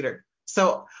computer.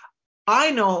 So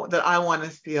I know that I want to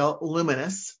feel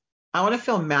luminous. I want to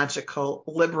feel magical,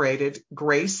 liberated,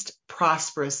 graced,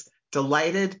 prosperous,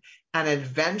 delighted, and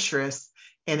adventurous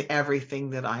in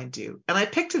everything that I do. And I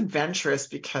picked adventurous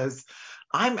because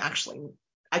I'm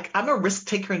a risk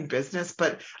taker in business,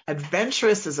 but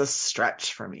adventurous is a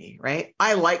stretch for me, right?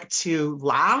 I like to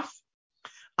laugh.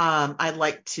 I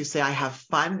like to say I have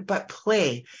fun, but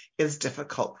play is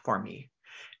difficult for me.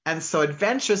 And so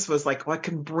adventurous was like, well, I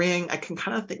can bring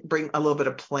a little bit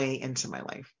of play into my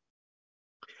life.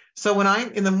 So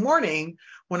in the morning,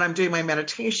 when I'm doing my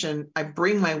meditation, I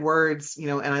bring my words,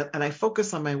 and I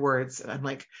focus on my words. And I'm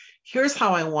like, here's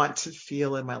how I want to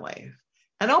feel in my life.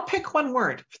 And I'll pick one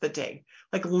word for the day,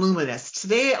 like luminous.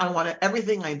 Today,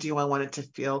 everything I do, I want it to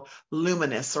feel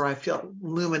luminous, or I feel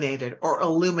illuminated or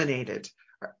illuminated.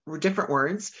 Different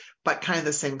words, but kind of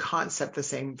the same concept, the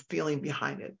same feeling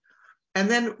behind it. And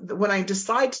then when I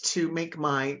decide to make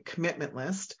my commitment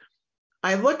list,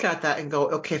 I look at that and go,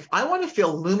 okay, if I want to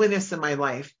feel luminous in my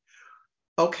life,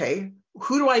 okay,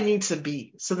 who do I need to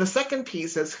be? So the second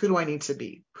piece is, who do I need to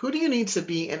be? Who do you need to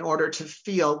be in order to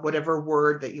feel whatever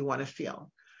word that you want to feel?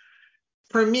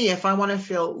 For me, if I want to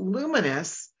feel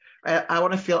luminous, I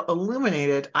want to feel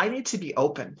illuminated, I need to be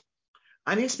open.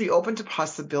 I need to be open to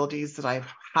possibilities that I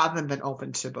haven't been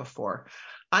open to before.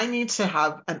 I need to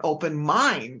have an open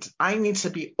mind. I need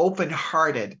to be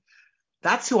open-hearted.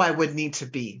 That's who I would need to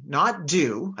be, not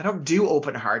do. I don't do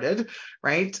open-hearted,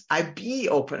 right? I be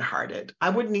open-hearted.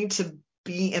 I would need to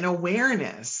be in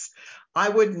awareness. I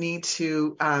would need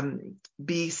to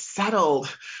be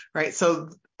settled, right? So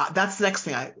that's the next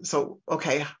thing.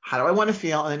 Okay, how do I want to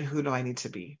feel? And then who do I need to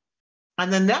be?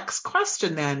 And the next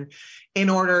question then, in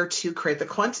order to create the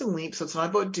quantum leap, so it's not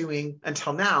about doing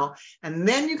until now, and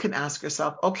then you can ask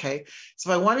yourself, okay, so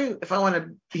if I want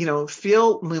to,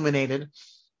 feel illuminated,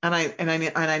 and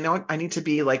I know I need to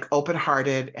be like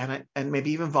open-hearted and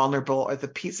maybe even vulnerable, or the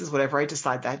pieces, whatever I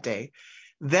decide that day,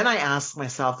 then I ask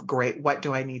myself, great, what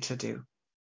do I need to do?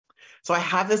 So I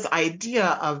have this idea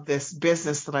of this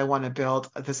business that I want to build,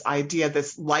 this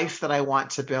life that I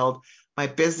want to build, my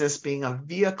business being a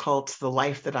vehicle to the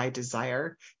life that I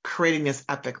desire, creating this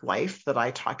epic life that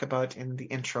I talk about in the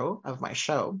intro of my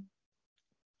show.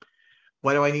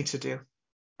 What do I need to do?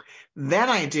 Then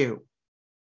I do,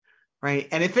 right?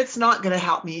 And if it's not going to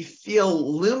help me feel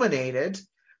illuminated,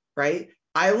 right,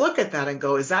 I look at that and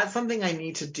go, is that something I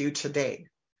need to do today?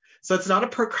 So it's not a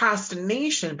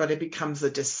procrastination, but it becomes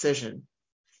a decision.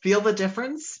 Feel the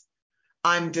difference?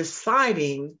 I'm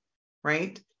deciding,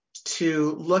 right,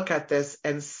 to look at this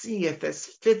and see if this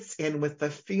fits in with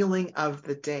the feeling of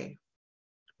the day.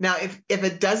 Now, if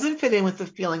it doesn't fit in with the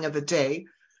feeling of the day,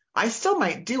 I still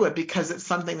might do it because it's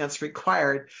something that's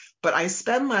required, but I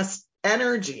spend less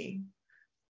energy,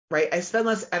 right? I spend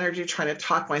less energy trying to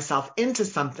talk myself into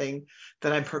something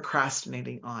that I'm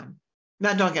procrastinating on.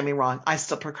 Now, don't get me wrong. I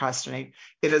still procrastinate.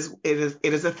 It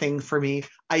is a thing for me.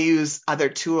 I use other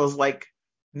tools like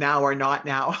now or not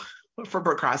now for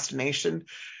procrastination.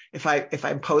 If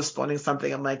I'm postponing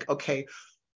something, I'm like, okay,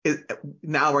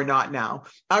 now or not now.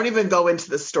 I don't even go into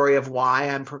the story of why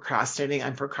I'm procrastinating.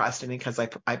 I'm procrastinating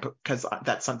because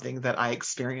that's something that I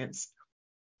experience.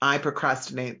 I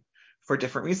procrastinate for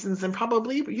different reasons than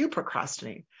probably you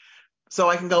procrastinate. So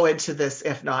I can go into this,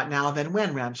 if not now, then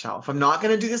when, Ramchal? If I'm not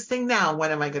going to do this thing now,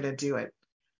 when am I going to do it?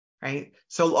 Right?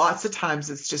 So lots of times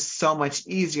it's just so much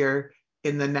easier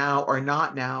in the now or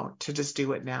not now to just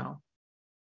do it now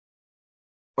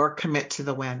or commit to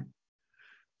the when.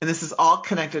 And this is all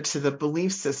connected to the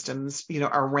belief systems,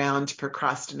 around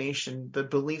procrastination, the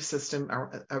belief system,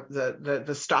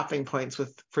 the stopping points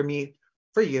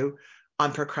for you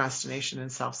on procrastination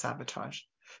and self-sabotage.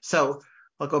 So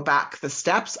I'll go back. The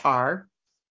steps are,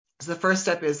 so the first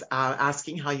step is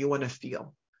asking how you want to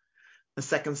feel. The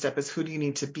second step is, who do you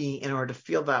need to be in order to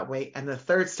feel that way? And the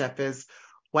third step is,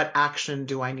 what action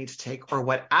do I need to take, or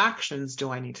what actions do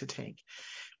I need to take?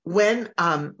 When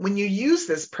you use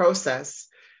this process,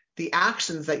 the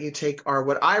actions that you take are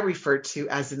what I refer to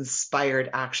as inspired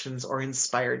actions or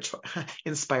inspired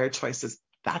choices.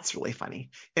 That's really funny.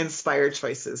 Inspired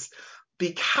choices,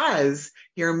 because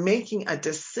you're making a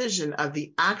decision of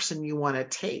the action you want to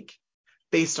take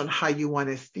based on how you want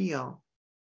to feel.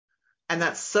 And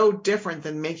that's so different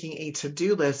than making a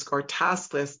to-do list or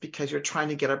task list because you're trying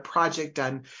to get a project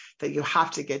done that you have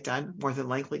to get done, more than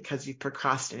likely because you've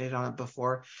procrastinated on it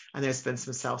before and there's been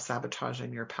some self-sabotage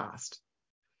in your past.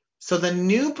 So the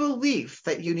new belief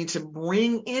that you need to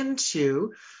bring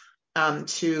into I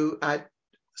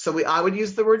would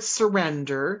use the word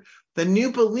surrender. The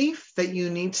new belief that you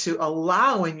need to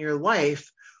allow in your life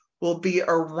will be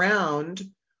around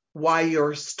why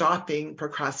you're stopping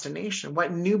procrastination.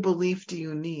 What new belief do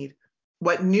you need?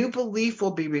 What new belief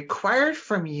will be required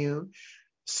from you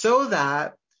so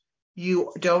that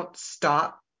you don't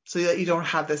stop, so that you don't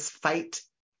have this fight,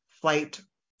 flight,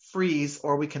 freeze,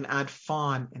 or we can add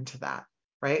fawn into that,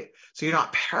 right? So you're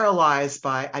not paralyzed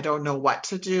by, I don't know what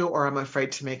to do, or I'm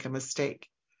afraid to make a mistake.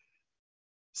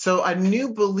 So a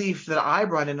new belief that I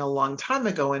brought in a long time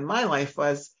ago in my life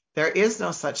was, there is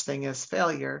no such thing as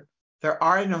failure. There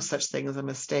are no such things as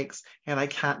mistakes, and I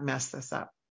can't mess this up.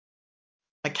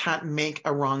 I can't make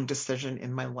a wrong decision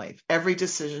in my life. Every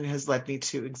decision has led me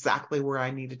to exactly where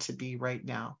I needed to be right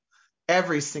now.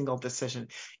 Every single decision,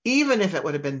 even if it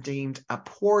would have been deemed a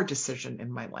poor decision in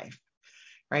my life,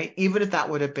 right? Even if that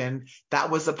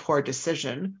was a poor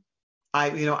decision,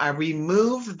 I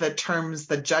remove the terms,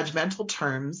 the judgmental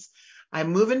terms. I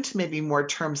move into maybe more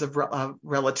terms of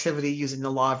relativity, using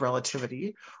the law of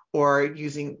relativity, or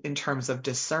using in terms of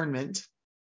discernment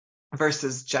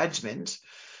versus judgment.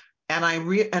 And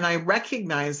I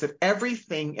recognize that every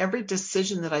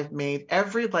decision that I've made,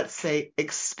 every, let's say,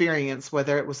 experience,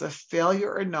 whether it was a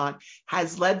failure or not,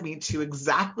 has led me to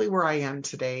exactly where I am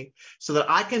today, so that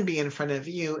I can be in front of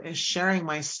you and sharing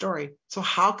my story. So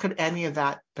how could any of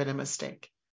that been a mistake?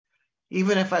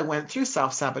 Even if I went through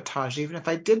self-sabotage, even if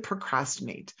I did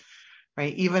procrastinate,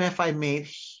 right? Even if I made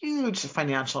huge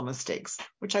financial mistakes,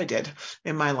 which I did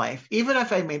in my life, even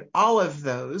if I made all of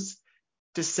those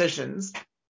decisions,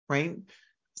 right?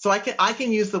 So I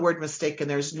can use the word mistake, and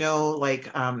there's no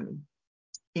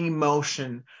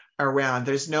emotion around,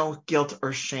 there's no guilt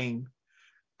or shame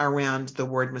around the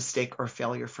word mistake or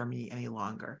failure for me any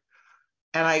longer.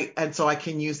 And so I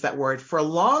can use that word. For a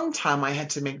long time, I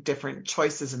had to make different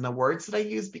choices in the words that I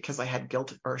use because I had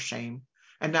guilt or shame.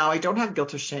 And now I don't have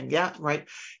guilt or shame. Yeah, right.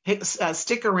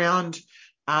 Stick around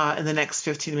in the next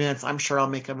 15 minutes. I'm sure I'll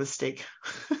make a mistake,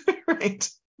 right?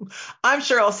 I'm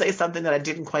sure I'll say something that I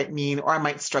didn't quite mean, or I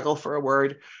might struggle for a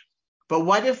word. But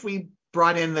what if we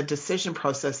brought in the decision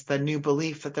process, the new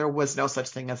belief that there was no such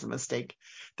thing as a mistake?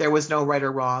 There was no right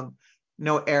or wrong,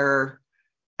 no error,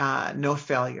 no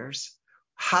failures.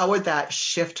 How would that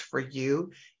shift for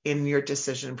you in your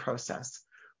decision process?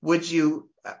 Would you,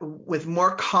 with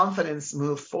more confidence,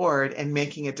 move forward and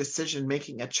making a decision,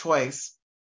 making a choice,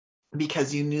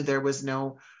 because you knew there was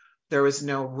no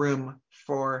room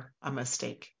for a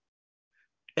mistake?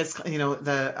 It's,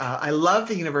 I love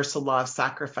the universal law of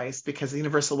sacrifice, because the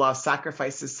universal law of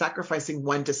sacrifice is sacrificing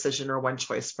one decision or one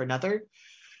choice for another.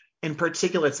 In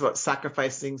particular, it's about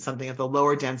sacrificing something of the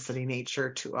lower density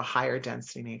nature to a higher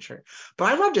density nature. But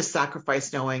I love to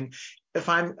sacrifice knowing if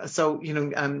I'm,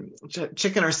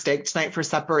 chicken or steak tonight for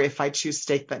supper. If I choose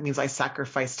steak, that means I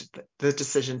sacrificed the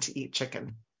decision to eat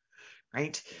chicken,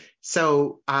 right?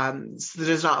 So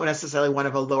there's not necessarily one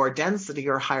of a lower density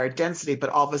or higher density, but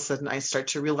all of a sudden I start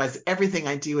to realize everything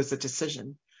I do is a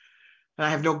decision. And I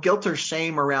have no guilt or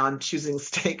shame around choosing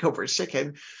steak over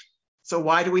chicken. So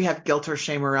why do we have guilt or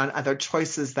shame around other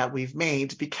choices that we've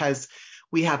made? Because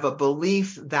we have a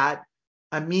belief that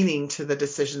a meaning to the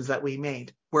decisions that we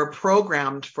made. We're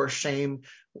programmed for shame,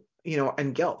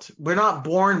 and guilt. We're not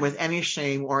born with any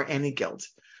shame or any guilt,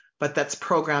 but that's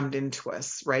programmed into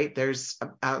us, right? There's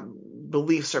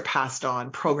beliefs are passed on,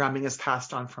 programming is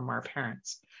passed on from our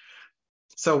parents.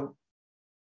 So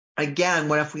again,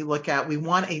 what if we look at, we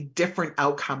want a different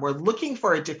outcome. We're looking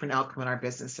for a different outcome in our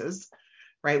businesses,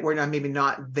 right? We're maybe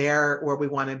not there where we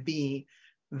want to be.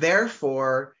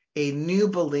 Therefore, a new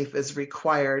belief is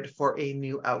required for a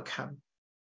new outcome.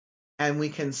 And we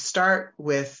can start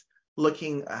with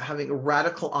having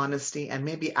radical honesty and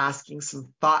maybe asking some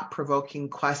thought-provoking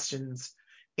questions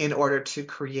in order to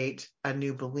create a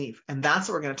new belief. And that's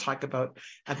what we're going to talk about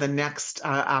at the next,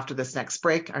 after this next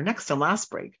break. Our next and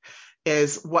last break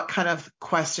is, what kind of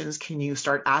questions can you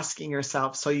start asking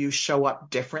yourself so you show up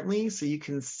differently, so you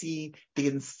can see the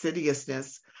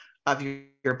insidiousness of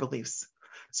your beliefs.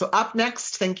 So up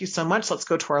next, thank you so much. Let's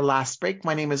go to our last break.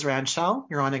 My name is Ranchelle.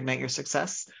 You're on Ignite Your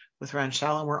Success with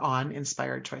Ranchelle, and we're on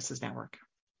Inspired Choices Network.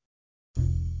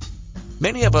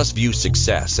 Many of us view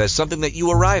success as something that you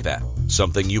arrive at,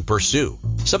 something you pursue,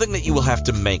 something that you will have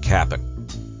to make happen.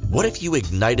 What if you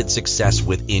ignited success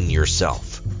within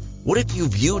yourself? What if you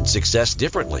viewed success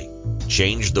differently,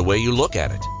 changed the way you look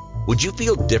at it? Would you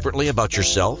feel differently about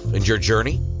yourself and your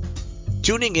journey?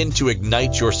 Tuning in to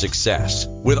Ignite Your Success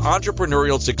with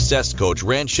entrepreneurial success coach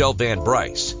Ranchelle Van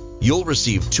Bryce, you'll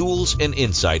receive tools and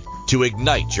insight to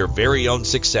ignite your very own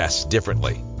success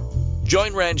differently.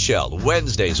 Join Ranchelle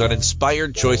Wednesdays on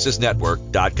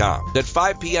InspiredChoicesNetwork.com at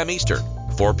 5 p.m. Eastern,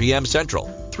 4 p.m. Central,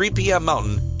 3 p.m.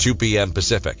 Mountain, 2 p.m.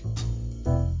 Pacific.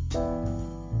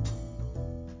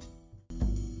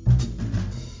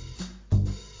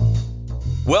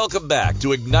 Welcome back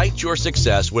to Ignite Your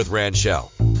Success with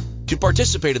Ranchelle. To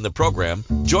participate in the program,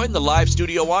 join the live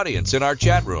studio audience in our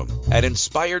chat room at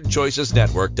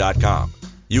InspiredChoicesNetwork.com.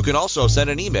 You can also send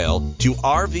an email to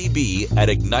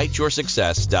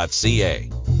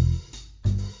rvb@igniteyoursuccess.ca.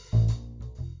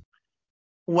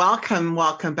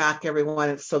 Welcome back, everyone.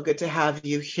 It's so good to have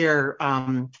you here.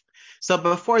 So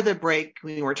before the break,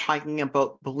 we were talking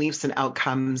about beliefs and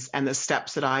outcomes and the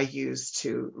steps that I use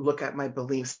to look at my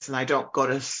beliefs. And I don't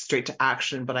go straight to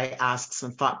action, but I ask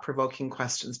some thought-provoking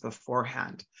questions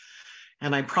beforehand.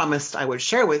 And I promised I would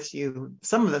share with you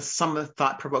some of the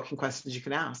thought-provoking questions you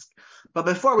can ask. But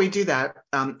before we do that,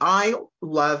 I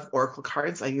love Oracle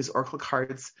cards. I use Oracle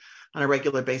cards on a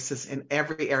regular basis in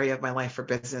every area of my life for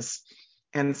business.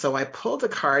 And so I pulled a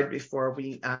card before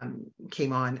we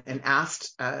came on and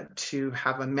asked to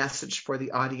have a message for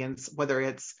the audience, whether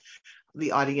it's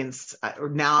the audience or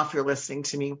now if you're listening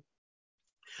to me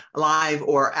live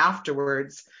or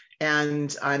afterwards.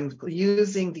 And I'm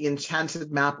using the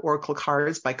Enchanted Map Oracle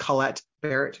cards by Colette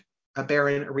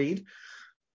Baron Reed.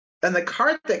 And the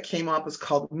card that came up was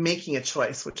called Making a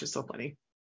Choice, which is so funny,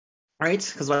 right?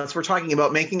 Because once we're talking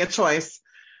about making a choice,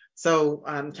 so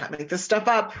can't make this stuff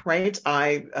up, right?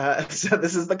 So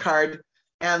this is the card,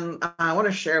 and I want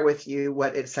to share with you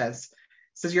what it says.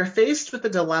 It says, you're faced with a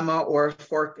dilemma or a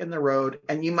fork in the road,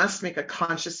 and you must make a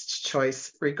conscious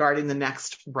choice regarding the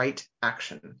next right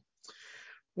action.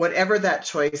 Whatever that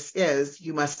choice is,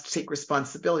 you must take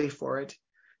responsibility for it,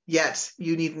 yet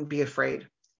you needn't be afraid.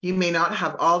 You may not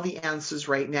have all the answers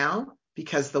right now,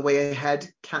 because the way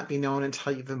ahead can't be known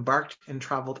until you've embarked and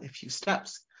traveled a few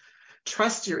steps.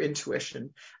 Trust your intuition.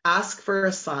 Ask for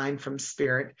a sign from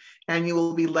spirit, and you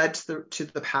will be led to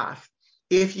the path.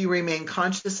 If you remain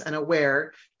conscious and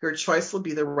aware, your choice will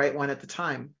be the right one at the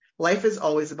time. Life is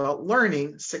always about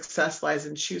learning. Success lies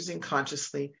in choosing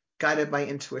consciously, guided by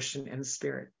intuition and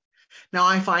spirit. Now,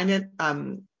 I find it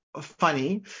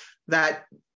funny that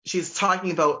she's talking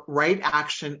about right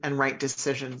action and right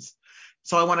decisions.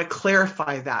 So I want to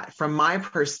clarify that. From my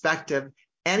perspective,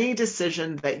 any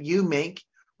decision that you make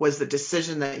was the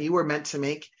decision that you were meant to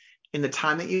make in the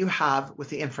time that you have with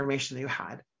the information that you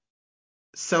had.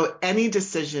 So any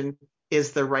decision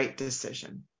is the right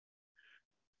decision.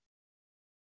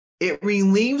 It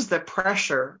relieves the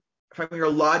pressure from your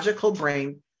logical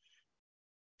brain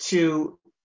to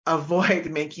avoid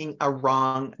making a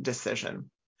wrong decision.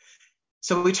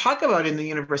 So we talk about in the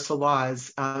universal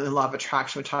laws, the law of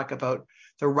attraction, we talk about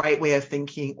the right way of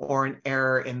thinking or an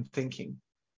error in thinking.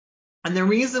 And the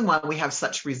reason why we have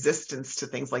such resistance to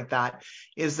things like that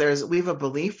is we have a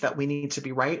belief that we need to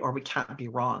be right or we can't be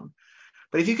wrong.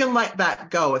 But if you can let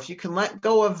that go, if you can let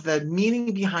go of the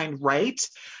meaning behind right,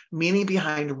 meaning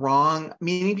behind wrong,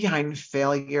 meaning behind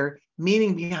failure,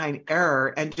 meaning behind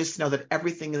error, and just know that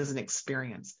everything is an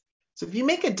experience. So if you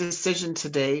make a decision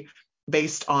today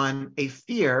based on a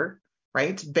fear,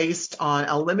 right, based on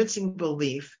a limiting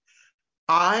belief,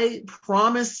 I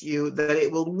promise you that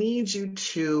it will lead you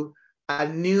to a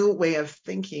new way of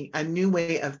thinking, a new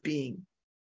way of being.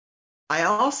 I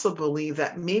also believe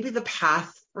that maybe the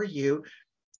path for you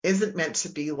isn't meant to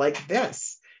be like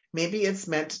this. Maybe it's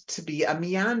meant to be a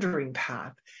meandering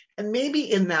path. And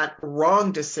maybe in that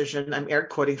wrong decision, I'm air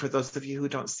quoting for those of you who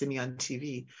don't see me on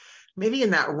TV, maybe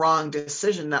in that wrong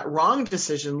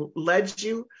decision led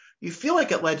you, you feel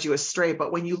like it led you astray.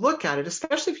 But when you look at it,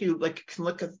 especially if you can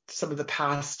look at some of the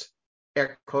past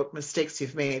air quote mistakes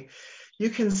you've made, you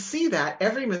can see that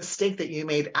every mistake that you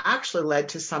made actually led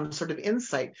to some sort of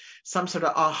insight, some sort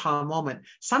of aha moment,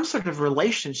 some sort of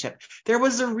relationship. There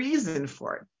was a reason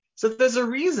for it. So if there's a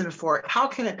reason for it, how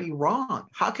can it be wrong?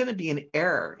 How can it be an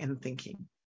error in thinking?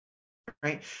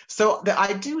 Right. So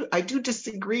I do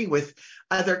disagree with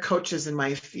other coaches in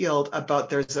my field about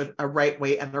there's a right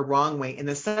way and a wrong way in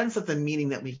the sense of the meaning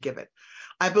that we give it.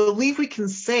 I believe we can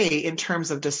say in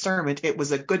terms of discernment, it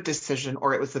was a good decision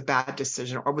or it was a bad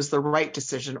decision or it was the right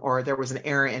decision or there was an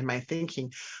error in my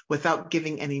thinking without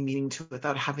giving any meaning to it,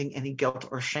 without having any guilt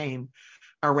or shame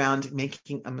around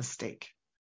making a mistake.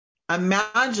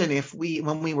 Imagine if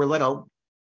when we were little,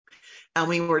 and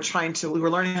we were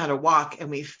learning how to walk and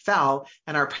we fell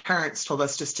and our parents told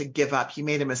us just to give up. You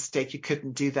made a mistake. You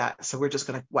couldn't do that. So we're just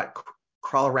going to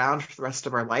crawl around for the rest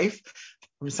of our life.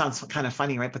 It sounds kind of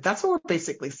funny, right? But that's what we're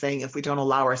basically saying if we don't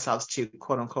allow ourselves to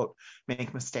quote unquote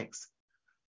make mistakes.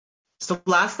 So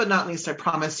last but not least, I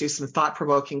promised you some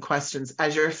thought-provoking questions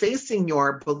as you're facing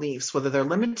your beliefs, whether they're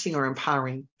limiting or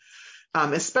empowering,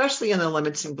 especially in the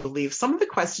limiting belief. Some of the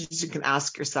questions you can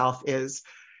ask yourself is,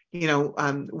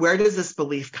 where does this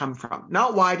belief come from?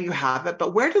 Not why do you have it,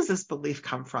 but where does this belief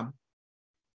come from?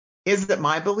 Is it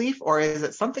my belief or is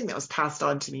it something that was passed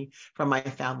on to me from my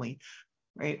family?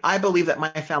 Right? I believe that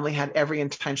my family had every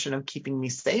intention of keeping me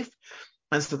safe.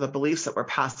 And so the beliefs that were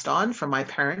passed on from my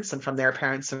parents and from their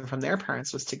parents and from their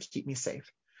parents was to keep me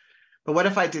safe. But what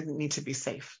if I didn't need to be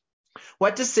safe?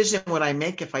 What decision would I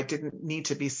make if I didn't need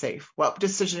to be safe? What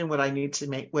decision would I make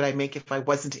if I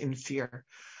wasn't in fear?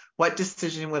 What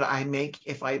decision would I make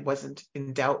if I wasn't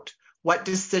in doubt? What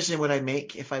decision would I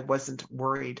make if I wasn't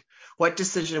worried? What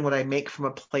decision would I make from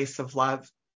a place of love?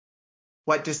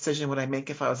 What decision would I make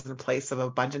if I was in a place of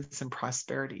abundance and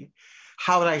prosperity?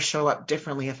 How would I show up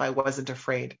differently if I wasn't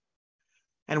afraid?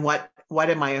 And what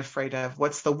am I afraid of?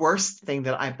 What's the worst thing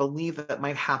that I believe that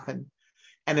might happen?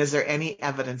 And is there any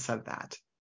evidence of that?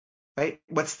 Right?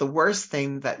 What's the worst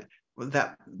thing that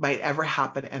might ever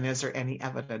happen? And is there any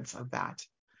evidence of that?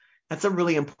 That's a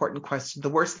really important question. The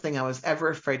worst thing I was ever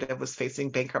afraid of was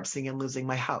facing bankruptcy and losing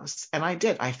my house. And I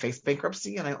did. I faced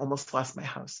bankruptcy and I almost lost my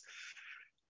house.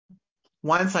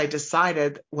 Once I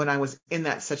decided when I was in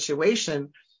that situation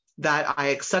that I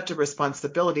accepted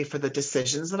responsibility for the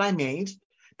decisions that I made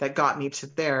that got me to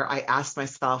there, I asked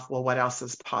myself, well, what else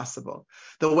is possible?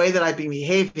 The way that I've been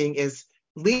behaving is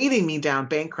leading me down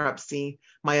bankruptcy,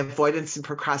 my avoidance and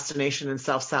procrastination and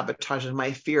self-sabotage and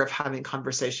my fear of having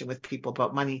conversation with people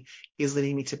about money is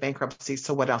leading me to bankruptcy.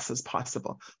 So what else is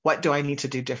possible? What do I need to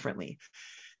do differently?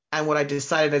 And what I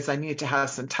decided is I needed to have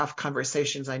some tough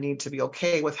conversations. I need to be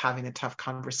okay with having the tough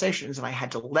conversations. And I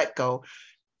had to let go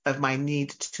of my need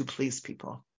to please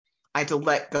people. I had to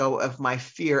let go of my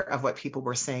fear of what people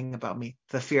were saying about me,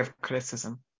 the fear of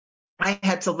criticism. I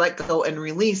had to let go and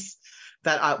release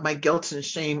that my guilt and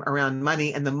shame around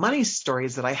money and the money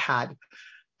stories that I had.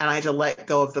 And I had to let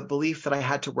go of the belief that I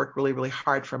had to work really, really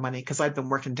hard for money because I'd been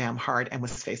working damn hard and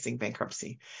was facing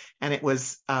bankruptcy. And it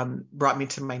was brought me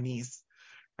to my knees,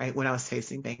 right, when I was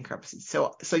facing bankruptcy.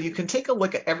 So you can take a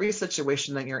look at every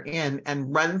situation that you're in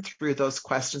and run through those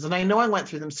questions. And I know I went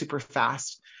through them super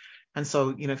fast. And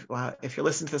so, if you're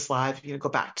listening to this live, go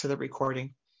back to the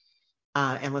recording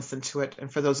and listen to it. And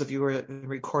for those of you who are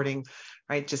recording,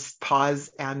 right, just pause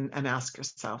and ask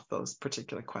yourself those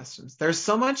particular questions. There's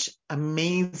so much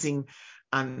amazingness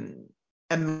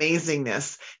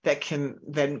that can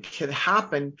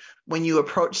happen when you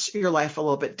approach your life a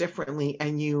little bit differently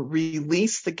and you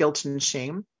release the guilt and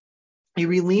shame, you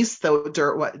release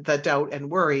the doubt and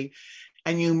worry,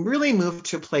 and you really move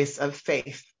to a place of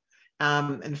faith.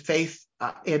 And faith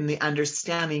in the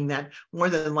understanding that more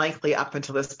than likely up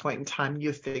until this point in time,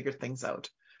 you've figured things out.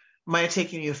 It might have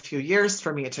taken you a few years.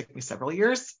 For me, it took me several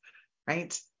years,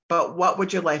 right? But what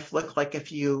would your life look like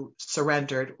if you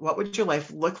surrendered? What would your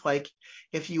life look like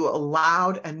if you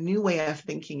allowed a new way of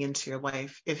thinking into your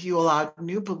life? If you allowed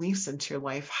new beliefs into your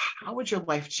life, how would your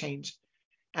life change?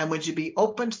 And would you be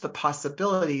open to the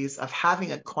possibilities of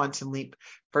having a quantum leap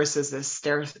versus this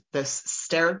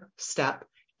stair-step,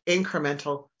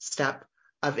 incremental step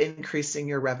of increasing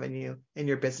your revenue in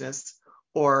your business,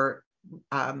 or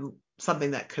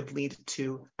something that could lead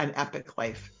to an epic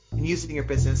life and using your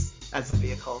business as a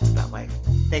vehicle to that life?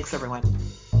 Thanks, everyone.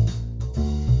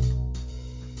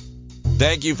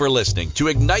 Thank you for listening to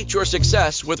Ignite Your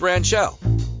Success with Ranchelle.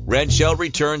 Ranchelle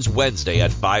returns Wednesday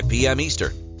at 5 p.m.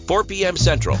 Eastern, 4 p.m.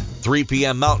 Central, 3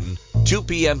 p.m. Mountain, 2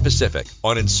 p.m. Pacific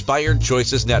on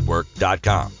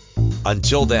InspiredChoicesNetwork.com.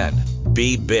 Until then,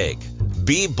 be big,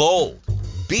 be bold,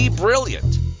 be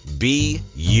brilliant, be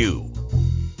you.